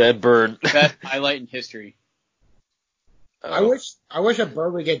think of a dead bird. Best highlight in history. I wish a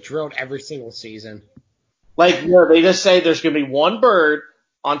bird would get drilled every single season. They just say there's gonna be one bird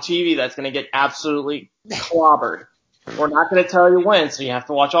on TV that's gonna get absolutely clobbered. We're not gonna tell you when, so you have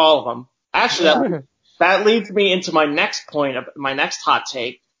to watch all of them. Actually, that leads me into my next hot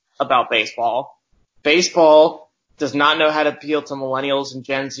take about baseball. Baseball does not know how to appeal to millennials and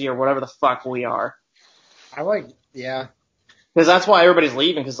Gen Z or whatever the fuck we are. Yeah. Because that's why everybody's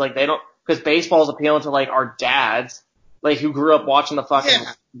leaving, because baseball's appealing to our dads, who grew up watching the fucking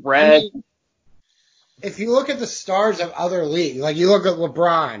Red. If you look at the stars of other leagues, you look at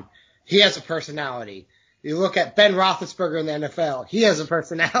LeBron, he has a personality. You look at Ben Roethlisberger in the NFL. He has a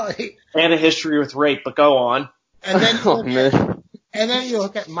personality. And a history with rape, but go on. And then Oh, man. you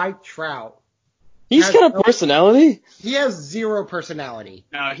look at Mike Trout. He's got a personality? He has zero personality.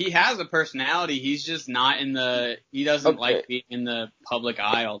 No, he has a personality. He's just not he doesn't like being in the public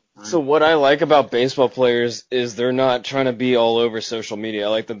eye all the time. So what I like about baseball players is they're not trying to be all over social media. I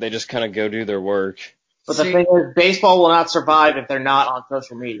like that they just kind of go do their work. But the thing is, baseball will not survive if they're not on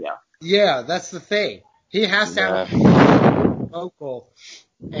social media. Yeah, that's the thing. He has to have a vocal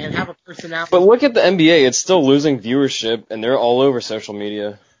and have a personality. But look at the NBA. It's still losing viewership, and they're all over social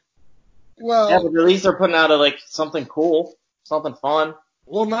media. Well, yeah, but at least they're putting out something cool, something fun.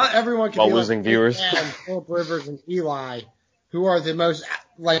 Well, not everyone can While be losing like viewers. Philip Rivers and Eli, who are the most,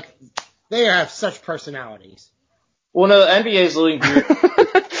 they have such personalities. Well, no, the NBA is losing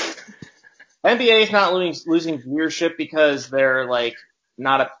viewership. NBA is not losing viewership because they're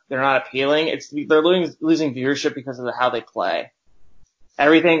they're not appealing. They're losing viewership because of how they play.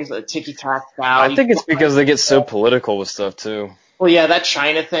 Everything's a ticky-tack style. I think it's because they get so political with stuff, too. Well, yeah, that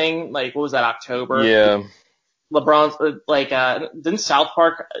China thing, what was that, October? Yeah. LeBron's, didn't South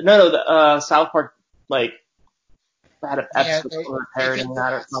Park, South Park, had an episode where they were parodying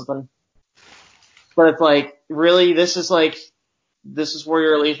that or something. But it's really, this is where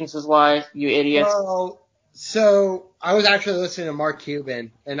your allegiances lie, you idiots. Well, so I was actually listening to Mark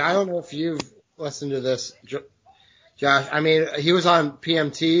Cuban, and I don't know if you've listened to this, Josh. I mean, he was on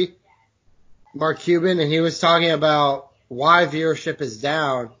PMT, Mark Cuban, and he was talking about why viewership is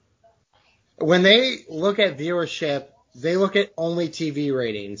down. When they look at viewership, they look at only TV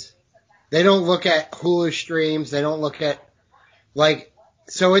ratings. They don't look at Hulu streams. They don't look at,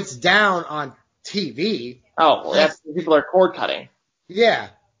 so it's down on TV. Oh, well, that's people are cord cutting. Yeah.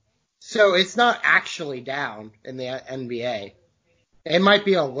 So it's not actually down in the NBA. It might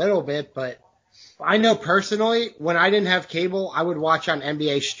be a little bit, but I know personally, when I didn't have cable, I would watch on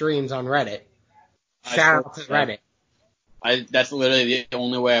NBA streams on Reddit. Shout out to Reddit. That's literally the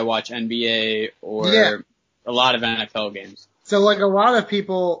only way I watch NBA or a lot of NFL games. So a lot of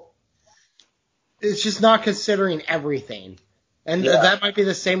people, it's just not considering everything. And that might be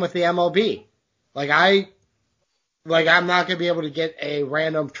the same with the MLB. I'm not going to be able to get a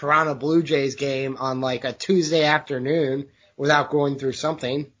random Toronto Blue Jays game on a Tuesday afternoon without going through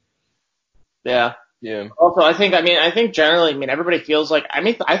something. Yeah. Yeah. Also, I think generally, everybody feels I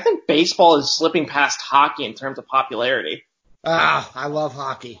think baseball is slipping past hockey in terms of popularity. I love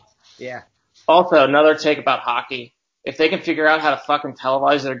hockey. Yeah. Also, another take about hockey. If they can figure out how to fucking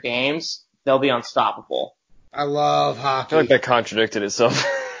televise their games, they'll be unstoppable. I love hockey. I feel like that contradicted itself.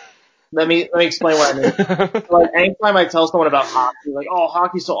 Let me explain what I mean. Anytime I tell someone about hockey, oh,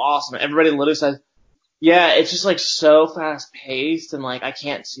 hockey's so awesome, everybody literally says, yeah, it's just so fast paced and I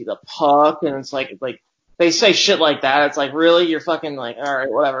can't see the puck, and it's they say shit like that. It's really? You're fucking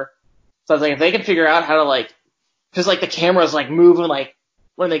alright, whatever. So it's if they can figure out how to cause the camera's moving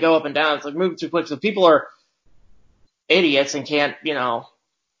when they go up and down, it's moving too quick, so people are idiots and can't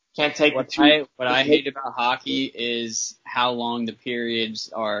take what I hate about hockey is how long the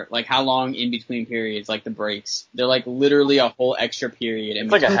periods are, how long in between periods, the breaks. They're literally a whole extra period.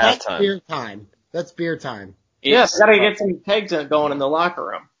 It's like a That's halftime. beer time. That's beer time. Yes, gotta get some kegs going in the locker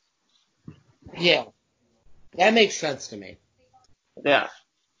room. Yeah. That makes sense to me. Yeah.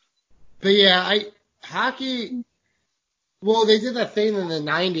 But yeah, hockey, well, they did that thing in the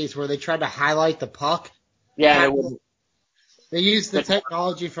 90s where they tried to highlight the puck. Yeah, and it wouldn't. They used the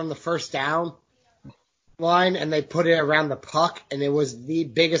technology from the first down line and they put it around the puck, and it was the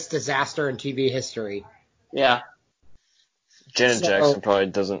biggest disaster in TV history. Yeah. Janet Jackson probably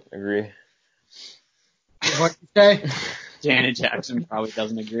doesn't agree. What'd you say? Janet Jackson probably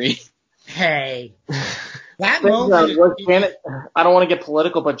doesn't agree. Hey. That moment. I don't want to get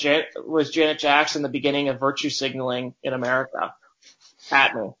political, but was Janet Jackson the beginning of virtue signaling in America?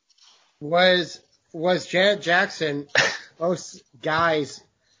 At me. Was Janet Jackson most guys'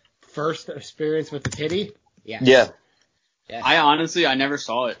 first experience with the titty? Yes. Yeah. Yes. I never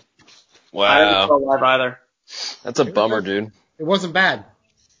saw it. I didn't Wow. go live either. That's a bummer, dude. It wasn't bad.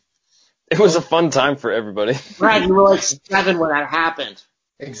 It was a fun time for everybody. Brad, you were 7 when that happened.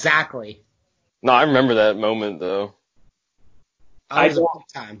 Exactly. No, I remember that moment, though. I was a big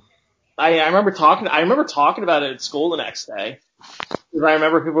time. I remember talking about it at school the next day. Because I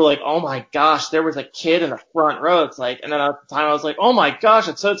remember people were oh my gosh, there was a kid in the front row. It's and then at the time I was oh my gosh,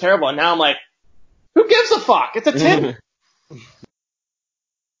 it's so terrible. And now I'm who gives a fuck? It's a titty.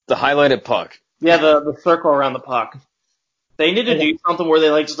 The highlighted puck. Yeah, the circle around the puck. They need to do something where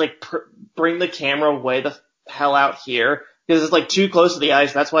they just bring the camera way the hell out here, because it's too close to the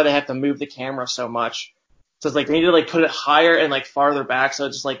ice. That's why they have to move the camera so much. So it's like they need to like put it higher and like farther back, so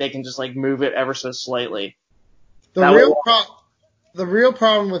it's just like they can just like move it ever so slightly. The real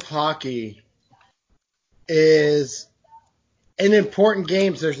problem with hockey is in important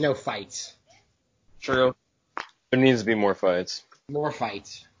games there's no fights. True. There needs to be more fights. More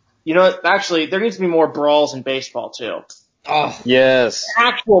fights. You know what? Actually, there needs to be more brawls in baseball too. Oh, Yes.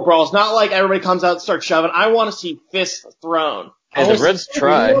 Actual brawls, not like everybody comes out and starts shoving. I want to see fists thrown. Hey, the Reds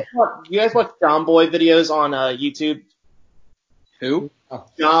try. You guys watch John Boy videos on YouTube? Who?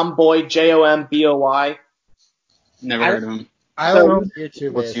 John Boy, Jomboy. Never heard of him. I don't know what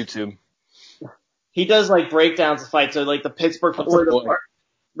YouTube What's is. YouTube? He does like breakdowns of fights. So like the Pittsburgh or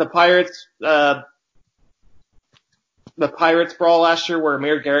the Pirates, the Pirates brawl last year where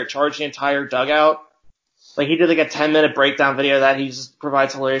Amir Garrett charged the entire dugout. Like he did like a 10-minute breakdown video of that. He just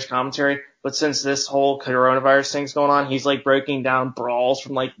provides hilarious commentary. But since this whole coronavirus thing's going on, he's like breaking down brawls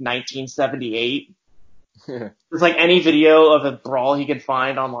from like 1978. It's like any video of a brawl he can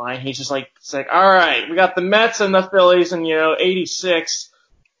find online. He's just like, it's like, all right, we got the Mets and the Phillies in, 86.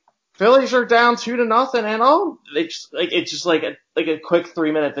 Phillies are down 2-0 and it's just like a quick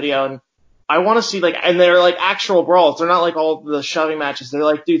 3-minute video. And I want to see and they're like actual brawls. They're not like all the shoving matches. They're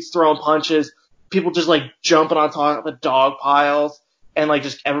like dudes throwing punches, people just like jumping on top of the dog piles. And like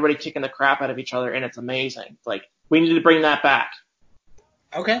just everybody kicking the crap out of each other, and it's amazing. Like we need to bring that back.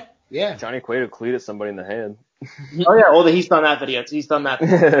 Okay. Yeah. Johnny Cueto cleated somebody in the head. Oh yeah, well he's done that video. He's done that.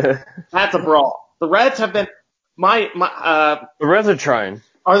 That's a brawl. The Reds have been The Reds are trying.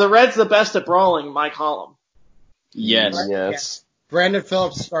 Are the Reds the best at brawling? My column. Yes. Yes. Brandon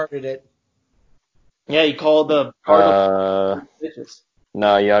Phillips started it. Yeah, he called the Cardinals bitches.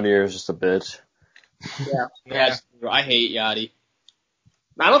 Nah, Yadier is just a bitch. Yeah. That's true. I hate Yachty.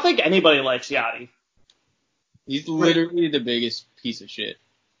 I don't think anybody likes Yachty. He's literally the biggest piece of shit.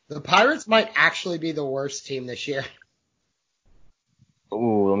 The Pirates might actually be the worst team this year.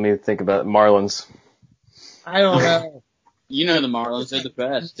 Ooh, let me think about it. Marlins. I don't know. You know the Marlins, they're the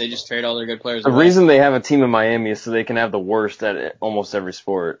best. They just trade all their good players The away. reason they have a team in Miami is so they can have the worst at almost every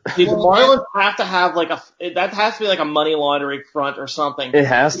sport. Dude, the Marlins have to have that has to be like a money laundering front or something. It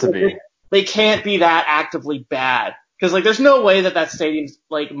has to be. They can't be that actively bad. Cause there's no way that stadium's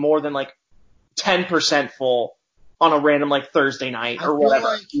more than 10% full on a random Thursday night or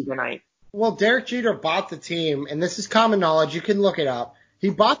whatever, Tuesday night. Well, Derek Jeter bought the team, and this is common knowledge. You can look it up. He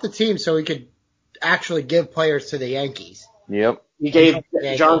bought the team so he could actually give players to the Yankees. Yep. He gave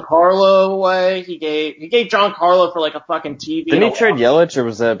Giancarlo away. He gave Giancarlo for a fucking TV. Didn't he trade Yelich, or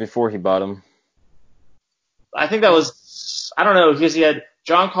was that before he bought him? I think that was, I don't know, because he had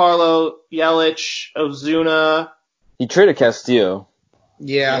Giancarlo, Yelich, Ozuna. He traded Castillo.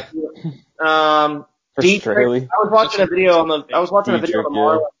 Yeah. For Straley. I was watching a video on the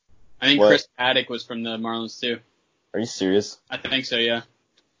Marlins. I think Chris Paddock was from the Marlins too. Are you serious? I think so, yeah.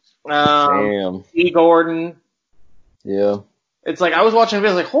 Damn. E. Gordon. Yeah. It's I was watching a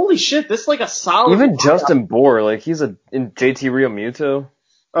video, I was like, holy shit, this is a solid. Even Justin Bohr, he's in JT Realmuto.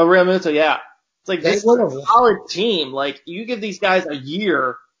 Oh, Realmuto, yeah. It's this is would a have- solid team. You give these guys a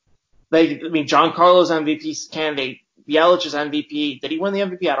year. Giancarlo's MVP candidate, Yelich's MVP. Did he win the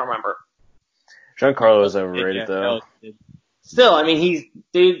MVP? I don't remember. Giancarlo is overrated, though. Still, he's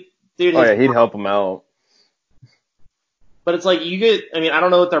dude. Oh, yeah, he'd help him out. But it's you get. I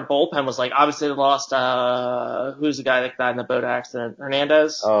don't know what their bullpen was like. Obviously, they lost. Who's the guy that died in the boat accident?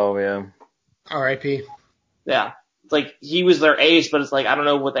 Hernandez. Oh, yeah. R.I.P. Yeah. It's he was their ace, but it's I don't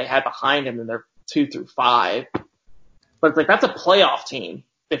know what they had behind him in their 2 through 5. But it's that's a playoff team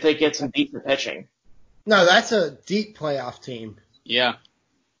if they get some decent pitching. No, that's a deep playoff team. Yeah.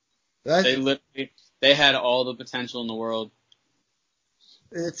 They had all the potential in the world.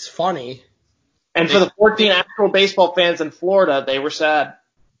 It's funny. And for the 14 actual baseball fans in Florida, they were sad.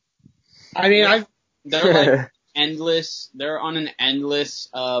 They're endless. They're on an endless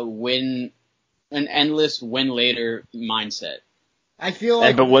win later mindset. I feel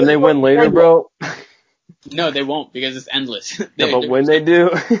But when they win later, bro. No, they won't because it's endless. Yeah, but when they do.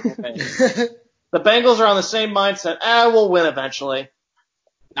 The Bengals are on the same mindset. We'll win eventually.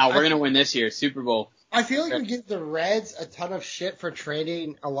 Now we're gonna win this year, Super Bowl. I feel we give the Reds a ton of shit for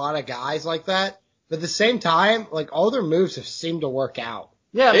trading a lot of guys like that. But at the same time, all their moves have seemed to work out.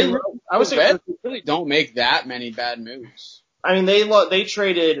 Yeah, I was The saying, Reds really don't make that many bad moves. they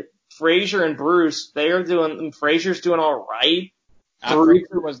traded Frazier and Bruce. Frazier's doing all right.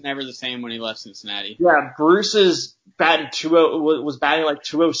 Frazier was never the same when he left Cincinnati. Yeah, Bruce is was batting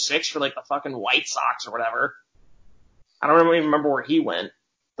 206 for the fucking White Sox or whatever. I don't even remember where he went.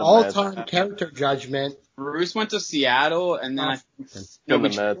 All-time character judgment. Bruce went to Seattle, and then The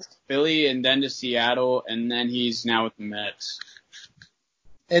Mets. Philly, and then to Seattle, and then he's now with the Mets.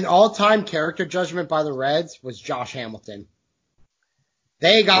 An all-time character judgment by the Reds was Josh Hamilton.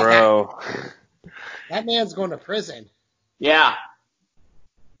 They got that. That man's going to prison. Yeah.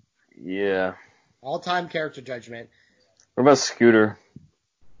 Yeah. All-time character judgment. What about Scooter?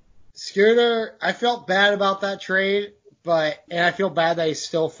 Scooter, I felt bad about that trade, and I feel bad that he's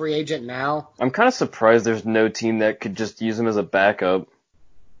still a free agent now. I'm kind of surprised there's no team that could just use him as a backup.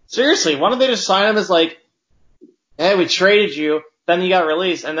 Seriously, why don't they just sign him as like, hey, we traded you, then you got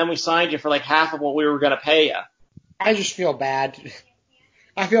released, and then we signed you for like half of what we were going to pay you. I just feel bad.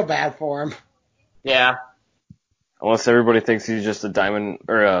 I feel bad for him. Yeah. Unless everybody thinks he's just a diamond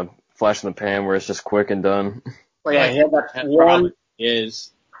or a flash in the pan where it's just quick and done. Well, yeah, he had that one Probably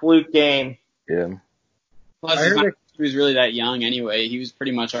is. fluke game. Yeah. Plus, he was really that young anyway. He was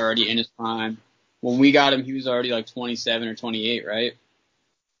pretty much already in his prime. When we got him, he was already like 27 or 28, right?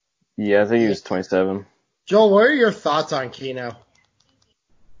 Yeah, I think he was 27. Joel, what are your thoughts on Keno?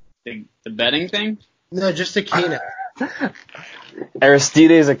 The betting thing? No, just Aquino.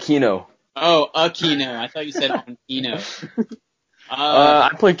 Aristides Aquino. Oh, Aquino. I thought you said on Keno.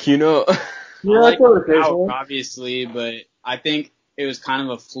 I play Keno. I like him out, obviously, but I think it was kind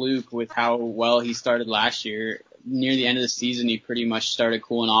of a fluke with how well he started last year. Near the end of the season, he pretty much started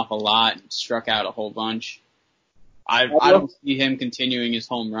cooling off a lot and struck out a whole bunch. I don't see him continuing his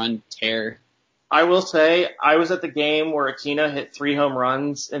home run tear. I will say, I was at the game where Aquino hit 3 home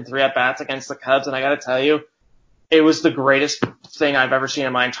runs in 3 at-bats against the Cubs, and I gotta tell you, it was the greatest thing I've ever seen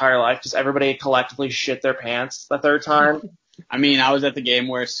in my entire life, because everybody collectively shit their pants the third time. I mean, I was at the game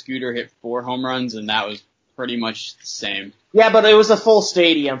where Scooter hit 4 home runs, and that was pretty much the same. Yeah, but it was a full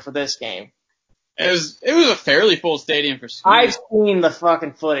stadium for this game. It was a fairly full stadium for Scooter. I've seen the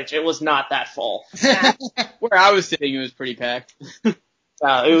fucking footage. It was not that full. Where I was sitting, it was pretty packed. It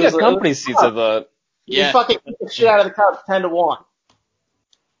was company seats, I thought. Yeah. You fucking beat the shit out of the Cubs 10-1.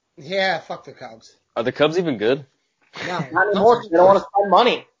 Yeah, fuck the Cubs. Are the Cubs even good? No, Not anymore. They don't want to spend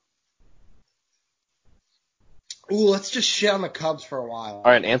money. Ooh, let's just shit on the Cubs for a while. All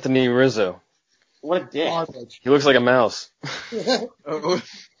right, Anthony Rizzo. What a dick. Garbage. He looks like a mouse. Oh.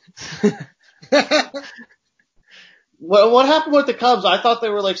 Well, what happened with the Cubs? I thought they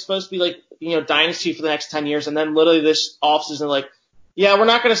were like supposed to be like, dynasty for the next 10 years, and then literally this offseason, like, yeah, we're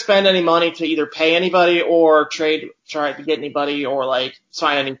not going to spend any money to either pay anybody or try to get anybody or like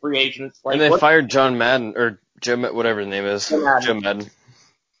sign any free agents. Like, and they fired John Madden or whatever his name is. Joe Madden.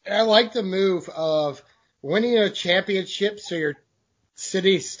 I like the move of winning a championship so your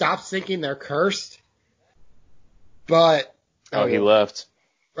city stops thinking they're cursed. But he left.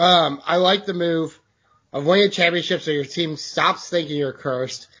 I like the move of winning a championship so your team stops thinking you're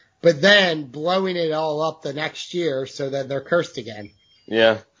cursed, but then blowing it all up the next year so that they're cursed again.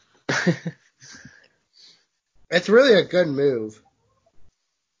 Yeah. It's really a good move.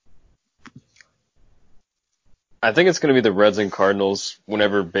 I think it's going to be the Reds and Cardinals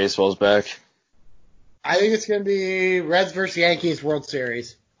whenever baseball's back. I think it's going to be Reds versus Yankees World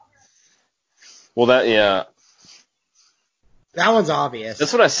Series. Well, That one's obvious.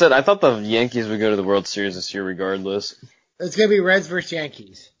 That's what I said. I thought the Yankees would go to the World Series this year regardless. It's going to be Reds versus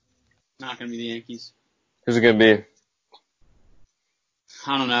Yankees. Not going to be the Yankees. Who's it going to be?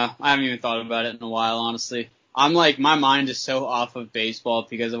 I don't know. I haven't even thought about it in a while, honestly. I'm like, my mind is so off of baseball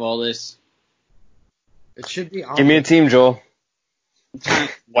because of all this. It should be obvious. Give me a team, Joel.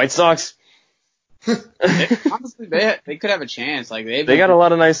 White Sox. Honestly, they could have a chance. Like they got a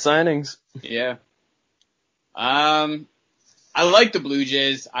lot of nice signings. Yeah. I like the Blue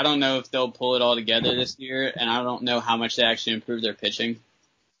Jays. I don't know if they'll pull it all together this year, and I don't know how much they actually improve their pitching.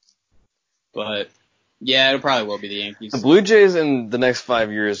 But yeah, it probably will be the Yankees. The Blue Jays in the next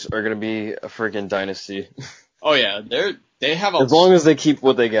 5 years are going to be a freaking dynasty. Oh yeah, they have as long as they keep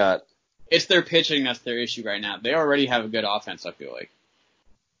what they got. It's their pitching that's their issue right now. They already have a good offense, I feel like.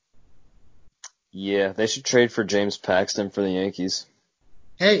 Yeah, they should trade for James Paxton for the Yankees.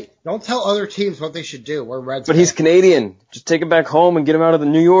 Hey, don't tell other teams what they should do. We're Reds. But he's Canadian. Just take him back home and get him out of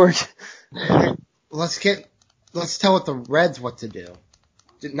New York. Let's tell the Reds what to do.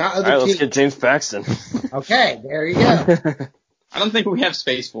 Not other All right, teams. let's get James Paxton. Okay, there you go. I don't think we have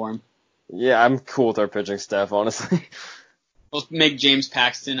space for him. Yeah, I'm cool with our pitching staff, honestly. Let's make James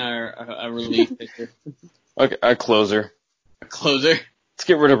Paxton a relief pitcher. Okay, a closer. A closer. Let's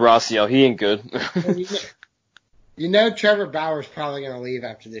get rid of Rossiel. He ain't good. You know Trevor Bauer's probably going to leave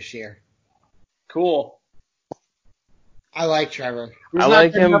after this year. Cool. I like Trevor. I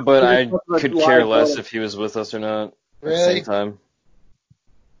like him, but I could care less if he was with us or not. Really? At the same time.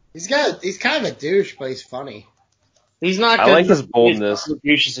 He's kind of a douche, but he's funny. He's not I good like his enough to be boldness. as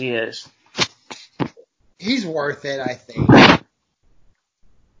douche as he is. He's worth it, I think.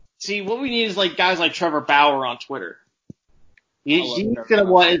 See, what we need is like guys like Trevor Bauer on Twitter. He's Trevor gonna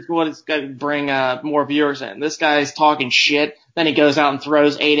Bauer. what is gonna bring more viewers in. This guy's talking shit, then he goes out and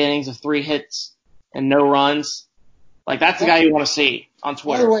throws 8 innings of 3 hits and no runs. Like that's the guy you want to see on By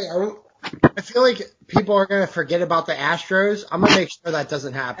Twitter. the way, I feel like people are going to forget about the Astros. I'm going to make sure that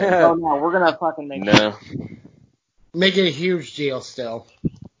doesn't happen. Oh no, we're gonna fucking make No. Make it a huge deal still.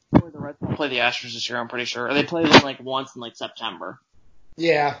 the Reds will play the Astros this year. I'm pretty sure. They play them like once in like September.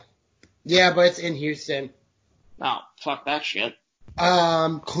 Yeah. Yeah, but it's in Houston. Oh, fuck that shit. The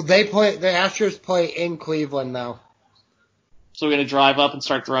Astros play in Cleveland though. So we're gonna drive up and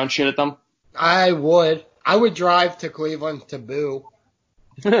start throwing shit at them. I would drive to Cleveland to boo.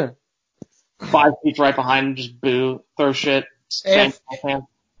 5 feet right behind them, just boo, throw shit.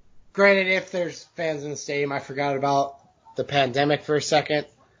 Granted, if there's fans in the stadium, I forgot about the pandemic for a second.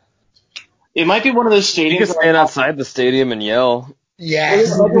 It might be one of those stadiums You can stand outside the stadium and yell. Yeah.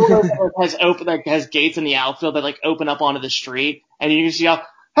 that has gates in the outfield that like open up onto the street, and you just yell,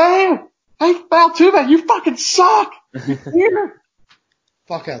 "Hey, Altuve, you fucking suck!"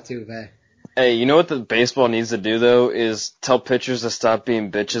 Fuck Altuve. Hey, you know what the baseball needs to do, though, is tell pitchers to stop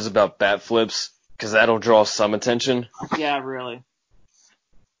being bitches about bat flips, because that'll draw some attention. Yeah, really.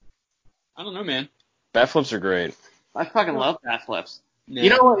 I don't know, man. Bat flips are great. I fucking love bat flips. Yeah.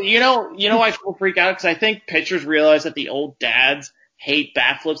 You know why people freak out? Because I think pitchers realize that the old dads hate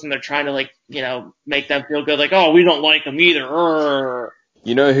bat flips, and they're trying to like, make them feel good. Like, oh, we don't like them either. Urgh.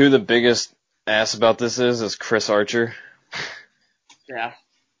 You know who the biggest ass about this is Chris Archer. Yeah.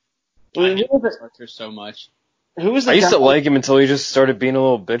 I hate Archer so much. Who was the I used guy? to like him until he just started being a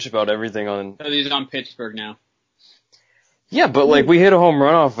little bitch about everything on. So he's on Pittsburgh now. Yeah, but like we hit a home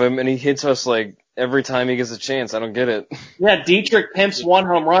run off him, and he hits us like every time he gets a chance. I don't get it. Yeah, Dietrich pimps one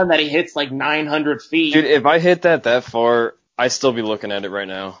home run that he hits like 900 feet. Dude, if I hit that far, I'd still be looking at it right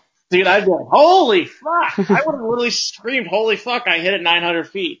now. Dude, I'd be like, holy fuck! I would have literally screamed, holy fuck, I hit it 900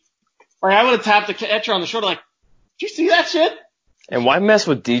 feet. Like, I would have tapped the catcher on the shoulder like, did you see that shit? And why mess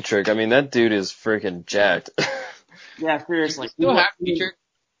with Dietrich? I mean, that dude is freaking jacked. Yeah, seriously. Still have Dietrich?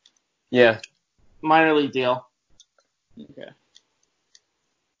 Yeah. Minor league deal. Okay.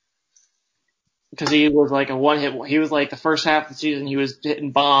 Because he was like a one-hit, he was like the first half of the season he was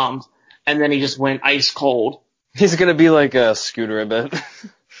hitting bombs, and then he just went ice cold. He's gonna be like a Scooter, I bet.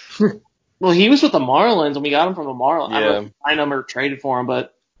 Well, he was with the Marlins, and we got him from the Marlins. Yeah. I don't know if we signed him or traded for him,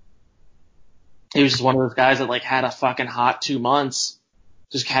 but he was just one of those guys that like had a fucking hot 2 months,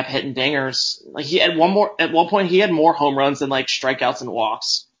 just kept hitting dingers. Like at one point he had more home runs than like strikeouts and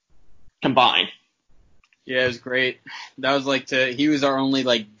walks combined. Yeah, it was great. That was like he was our only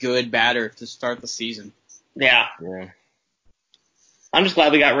like good batter to start the season. Yeah. Yeah. I'm just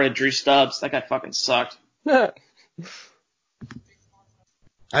glad we got rid of Drew Stubbs. That guy fucking sucked. I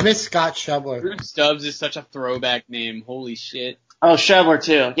miss Scott Schebler. Drew Stubbs is such a throwback name. Holy shit. Oh, Schebler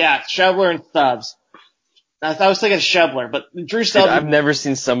too. Yeah, Schebler and Stubbs. I was thinking Schebler, but Drew Dude, Stubbs. I've never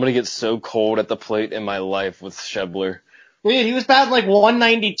seen somebody get so cold at the plate in my life with Schebler. Dude, he was batting like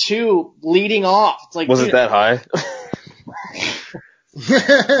 192 leading off. It's like, Was dude, it that high?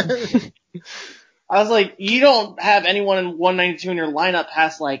 I was like, you don't have anyone in 192 in your lineup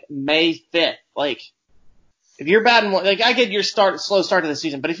past like May 5th. Like, if you're batting, like, I get your slow start to the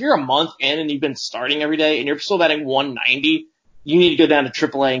season, but if you're a month in and you've been starting every day and you're still batting 190, you need to go down to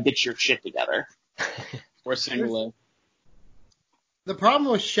AAA and get your shit together. Or single A. The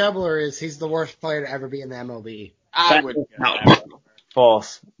problem with Schebler is he's the worst player to ever be in the MLB. I would.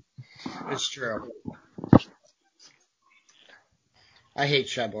 False. It's true. I hate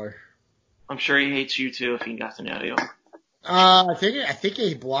Schebler. I'm sure he hates you too if he got to know you. I think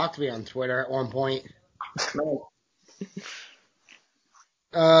he blocked me on Twitter at one point.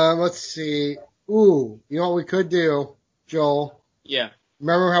 Let's see. Ooh, you know what we could do, Joel? Yeah.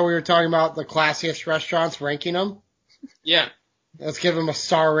 Remember how we were talking about the classiest restaurants, ranking them? Yeah. Let's give them a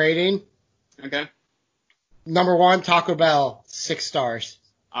star rating. Okay. Number 1, Taco Bell, 6 stars.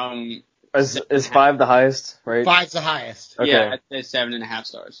 Is 5 the highest, right? 5's the highest. Okay. Yeah, I'd say 7.5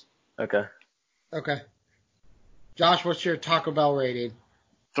 stars. Okay. Okay. Josh, what's your Taco Bell rating?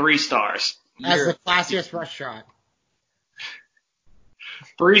 3 stars. As the classiest restaurant.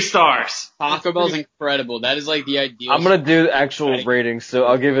 3 stars. Taco Bell's incredible. That is like the ideal. I'm gonna do the actual rating, so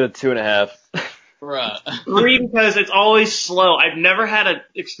I'll give it a 2.5. Bruh. 3 because it's always slow. I've never had an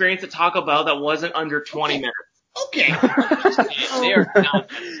experience at Taco Bell that wasn't under 20 minutes. Okay. They are not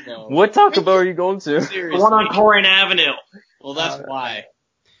that slow. What Taco Bell are you going to? The one on Corrigan Avenue. Well, that's why.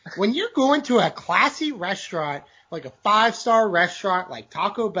 when you're going to a classy restaurant, like a 5-star restaurant like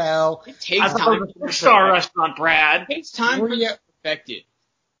Taco Bell, It I takes thought time. it was a 6-star restaurant, Brad. It takes time for Brio, it to perfect it.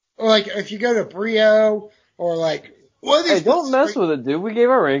 or like if you go to Brio, or like what are Hey, these don't places mess with it, dude. We gave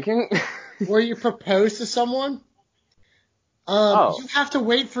our ranking. where you propose to someone, Oh. you have to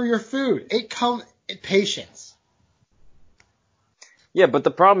wait for your food. Patience. Yeah, but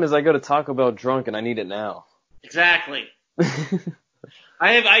the problem is I go to Taco Bell drunk and I need it now. Exactly.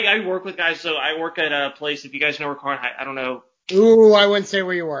 I work with guys, so I work at a place, if you guys know where I don't know. Ooh, I wouldn't say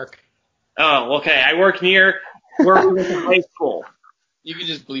where you work. Oh, okay. I work near where we went to high school. You can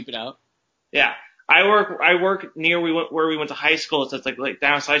just bleep it out. Yeah. I work near where we went to high school, so it's like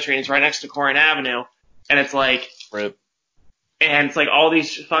down Side Street, it's right next to Corin Avenue, and it's like, Rip. and it's like all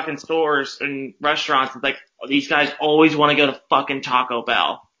these fucking stores and restaurants, it's like, these guys always want to go to fucking Taco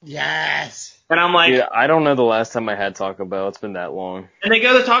Bell. Yes. And I'm like, Dude, I don't know the last time I had Taco Bell. It's been that long. and they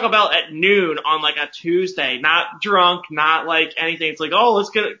go to Taco Bell at noon on like a Tuesday, not drunk, not like anything. It's like, oh, let's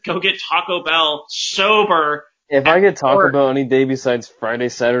go get Taco Bell sober. If I get Taco work. Bell any day besides Friday,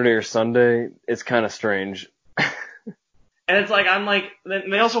 Saturday, or Sunday, it's kind of strange. And it's like, I'm like,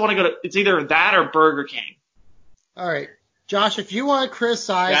 they also want to go to, it's either that or Burger King. All right, Josh, if you want to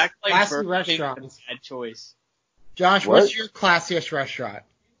criticize Jack like classy Burger King is restaurants, a bad choice. Josh, What? what's your classiest restaurant?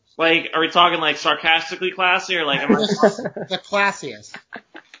 Like, are we talking like sarcastically classy or like, am I, The classiest.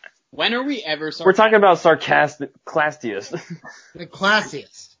 When are we ever We're talking about sarcastic, classiest. The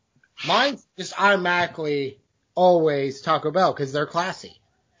classiest. Mine's just automatically always Taco Bell because they're classy.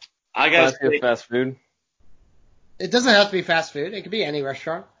 I guess, Classiest fast food. It doesn't have to be fast food. It could be any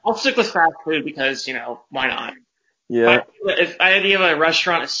restaurant. I'll stick with fast food because, why not? Yeah. If I had to give a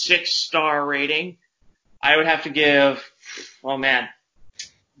restaurant a 6-star rating, I would have to give, oh man,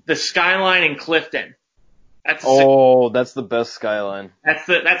 the Skyline in Clifton. That's That's the best Skyline. that's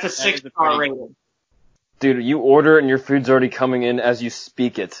a That is a 6-star pretty- rating. Dude, you order it and your food's already coming in as you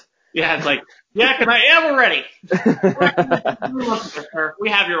speak it. Yeah, it's like, yeah, we're ready. Sir, we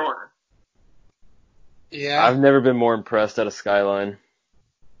have your order. Yeah. I've never been more impressed at a Skyline.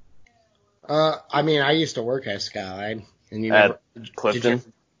 I mean, I used to work at Skyline, and you At never, Clifton?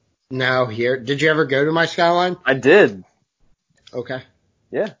 No, here. Did you ever go to my Skyline? I did. Okay.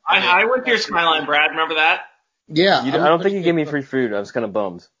 Yeah. I went to your Skyline, Brad. Remember that? Yeah. I don't think you gave me free food. I was kind of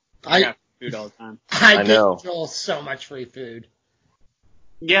bummed. I I got food all the time. I know. gave Joel so much free food.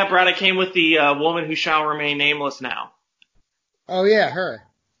 Yeah, Brad. I came with the woman who shall remain nameless now. Oh yeah, her.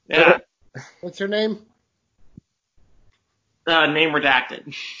 Yeah, What's her name? name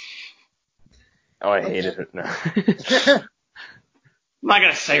redacted. Oh, I hated it. No. I'm not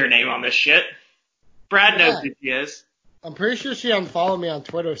gonna say her name on this shit. Brad knows who she is. I'm pretty sure she unfollowed me on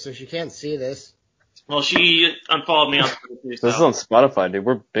Twitter, so she can't see this. Well, she unfollowed me on Twitter too. This is So. on Spotify, dude.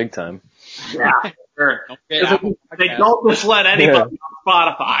 We're big time. Yeah, sure. Don't forget Apple They Podcasts. don't mislead anybody on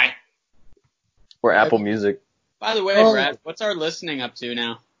Spotify. We're Apple Music. By the way, Oh. Brad, what's our listening up to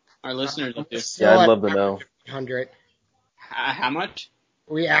now? Our listeners up to? Yeah, I'd love to know. 800. How much?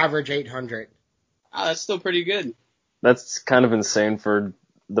 We average 800. Oh, that's still pretty good. That's kind of insane for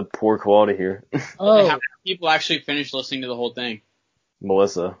the poor quality here. Oh, How many people actually finished listening to the whole thing?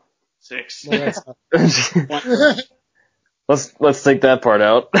 Melissa. 6. Melissa. Let's take that part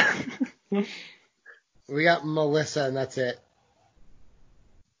out. We got Melissa, and that's it.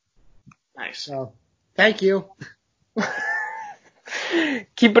 Nice. So, thank you.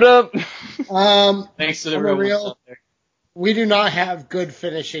 Keep it up. Thanks to the I'm real, a real- ones out there. We do not have good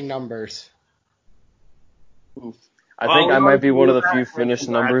finishing numbers. Oof. I think Well, I might be one of the Brad, few finished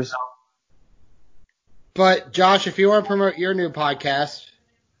numbers. But Josh, if you want to promote your new podcast,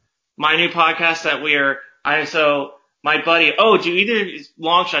 My new podcast that my buddy, do either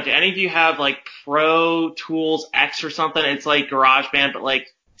long shot, do any of you have like Pro Tools X or something? It's like GarageBand, but like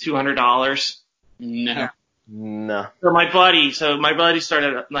 $200. No. No. So my buddy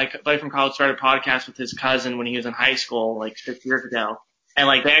started, like, a buddy from college started a podcast with his cousin when he was in high school, like 6 years ago. And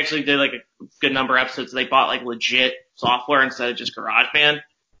like, they actually did like a good number of episodes. They bought like legit software instead of just GarageBand.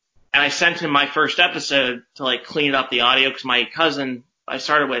 And I sent him my first episode to like clean up the audio because my cousin I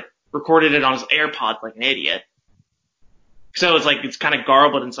started with recorded it on his AirPods like an idiot. So it's like, it's kind of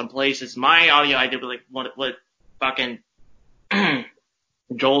garbled in some places. My audio I did with like what fucking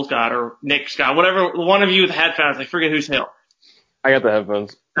Joel's got or Nick's got, whatever, one of you with headphones, I forget who's who. I got the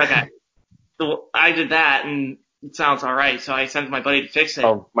headphones. Okay. So I did that and it sounds alright, so I sent my buddy to fix it.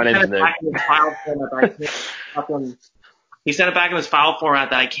 Oh, my name's Nick. He sent it back in this file format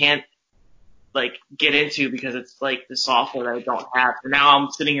that I can't like get into because it's like the software that I don't have. And now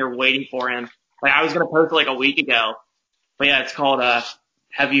I'm sitting here waiting for him. Like I was gonna post it like a week ago. But yeah, it's called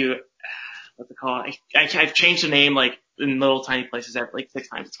have you, what's it called? I've changed the name like in little tiny places like 6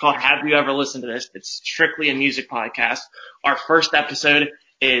 times. It's called Have You Ever Listened to This? It's strictly a music podcast. Our first episode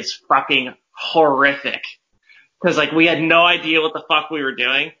is fucking horrific. Cause like we had no idea what the fuck we were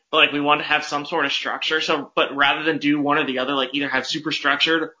doing, but like we wanted to have some sort of structure. So, but rather than do one or the other, like either have super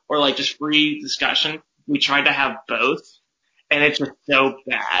structured or like just free discussion, we tried to have both. And it's just so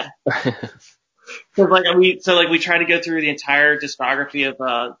bad. So we try to go through the entire discography of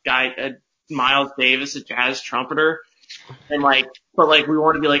Miles Davis, a jazz trumpeter, and but we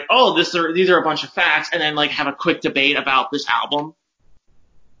want to be like, oh, these are a bunch of facts, and then like have a quick debate about this album.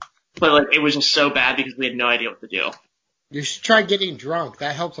 But like it was just so bad because we had no idea what to do. You should try getting drunk.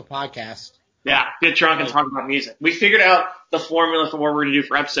 That helps a podcast. Yeah, get drunk and talk about music. We figured out the formula for what we're gonna do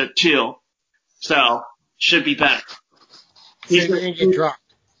for episode 2, so should be better. He's gonna get drunk.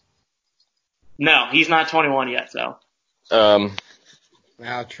 No, he's not 21 yet, so.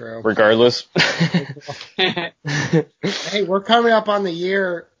 Now, true. Regardless. Hey, we're coming up on the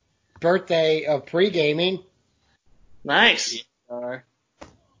year birthday of pre-gaming. Nice.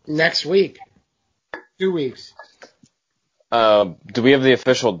 Next week. 2 weeks. Do we have the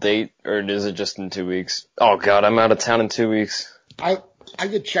official date, or is it just in 2 weeks? Oh god, I'm out of town in 2 weeks. I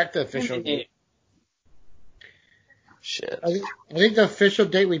could check the official date. Shit. I think the official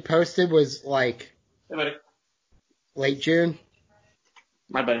date we posted was like Hey, buddy. late June.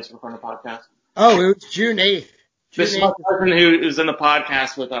 My buddy's recording a podcast. Oh, it was June 8th. This is my cousin who is in the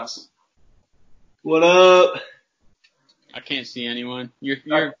podcast with us. What up? I can't see anyone. Your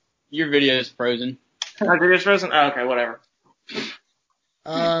video is frozen. My video's frozen? Oh, okay, whatever.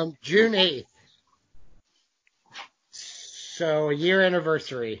 June 8th. So a year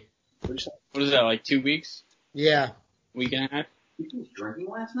anniversary. What is that, like 2 weeks? Yeah. Week and a half? You was drinking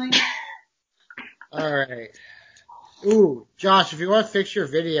last night? All right. Ooh, Josh, if you want to fix your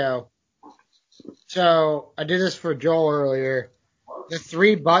video. So I did this for Joel earlier. The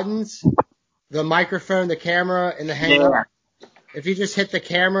 3 buttons, the microphone, the camera, and the hanger. Yeah. If you just hit the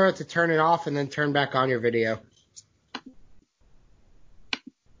camera to turn it off and then turn back on your video.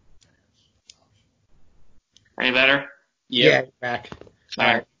 Any better? Yeah, back. All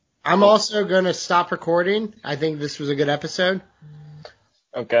right. I'm also going to stop recording. I think this was a good episode.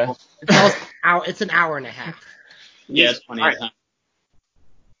 Okay. It's an hour and a half. Yeah, it's plenty of time.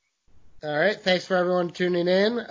 All right. Thanks for everyone tuning in.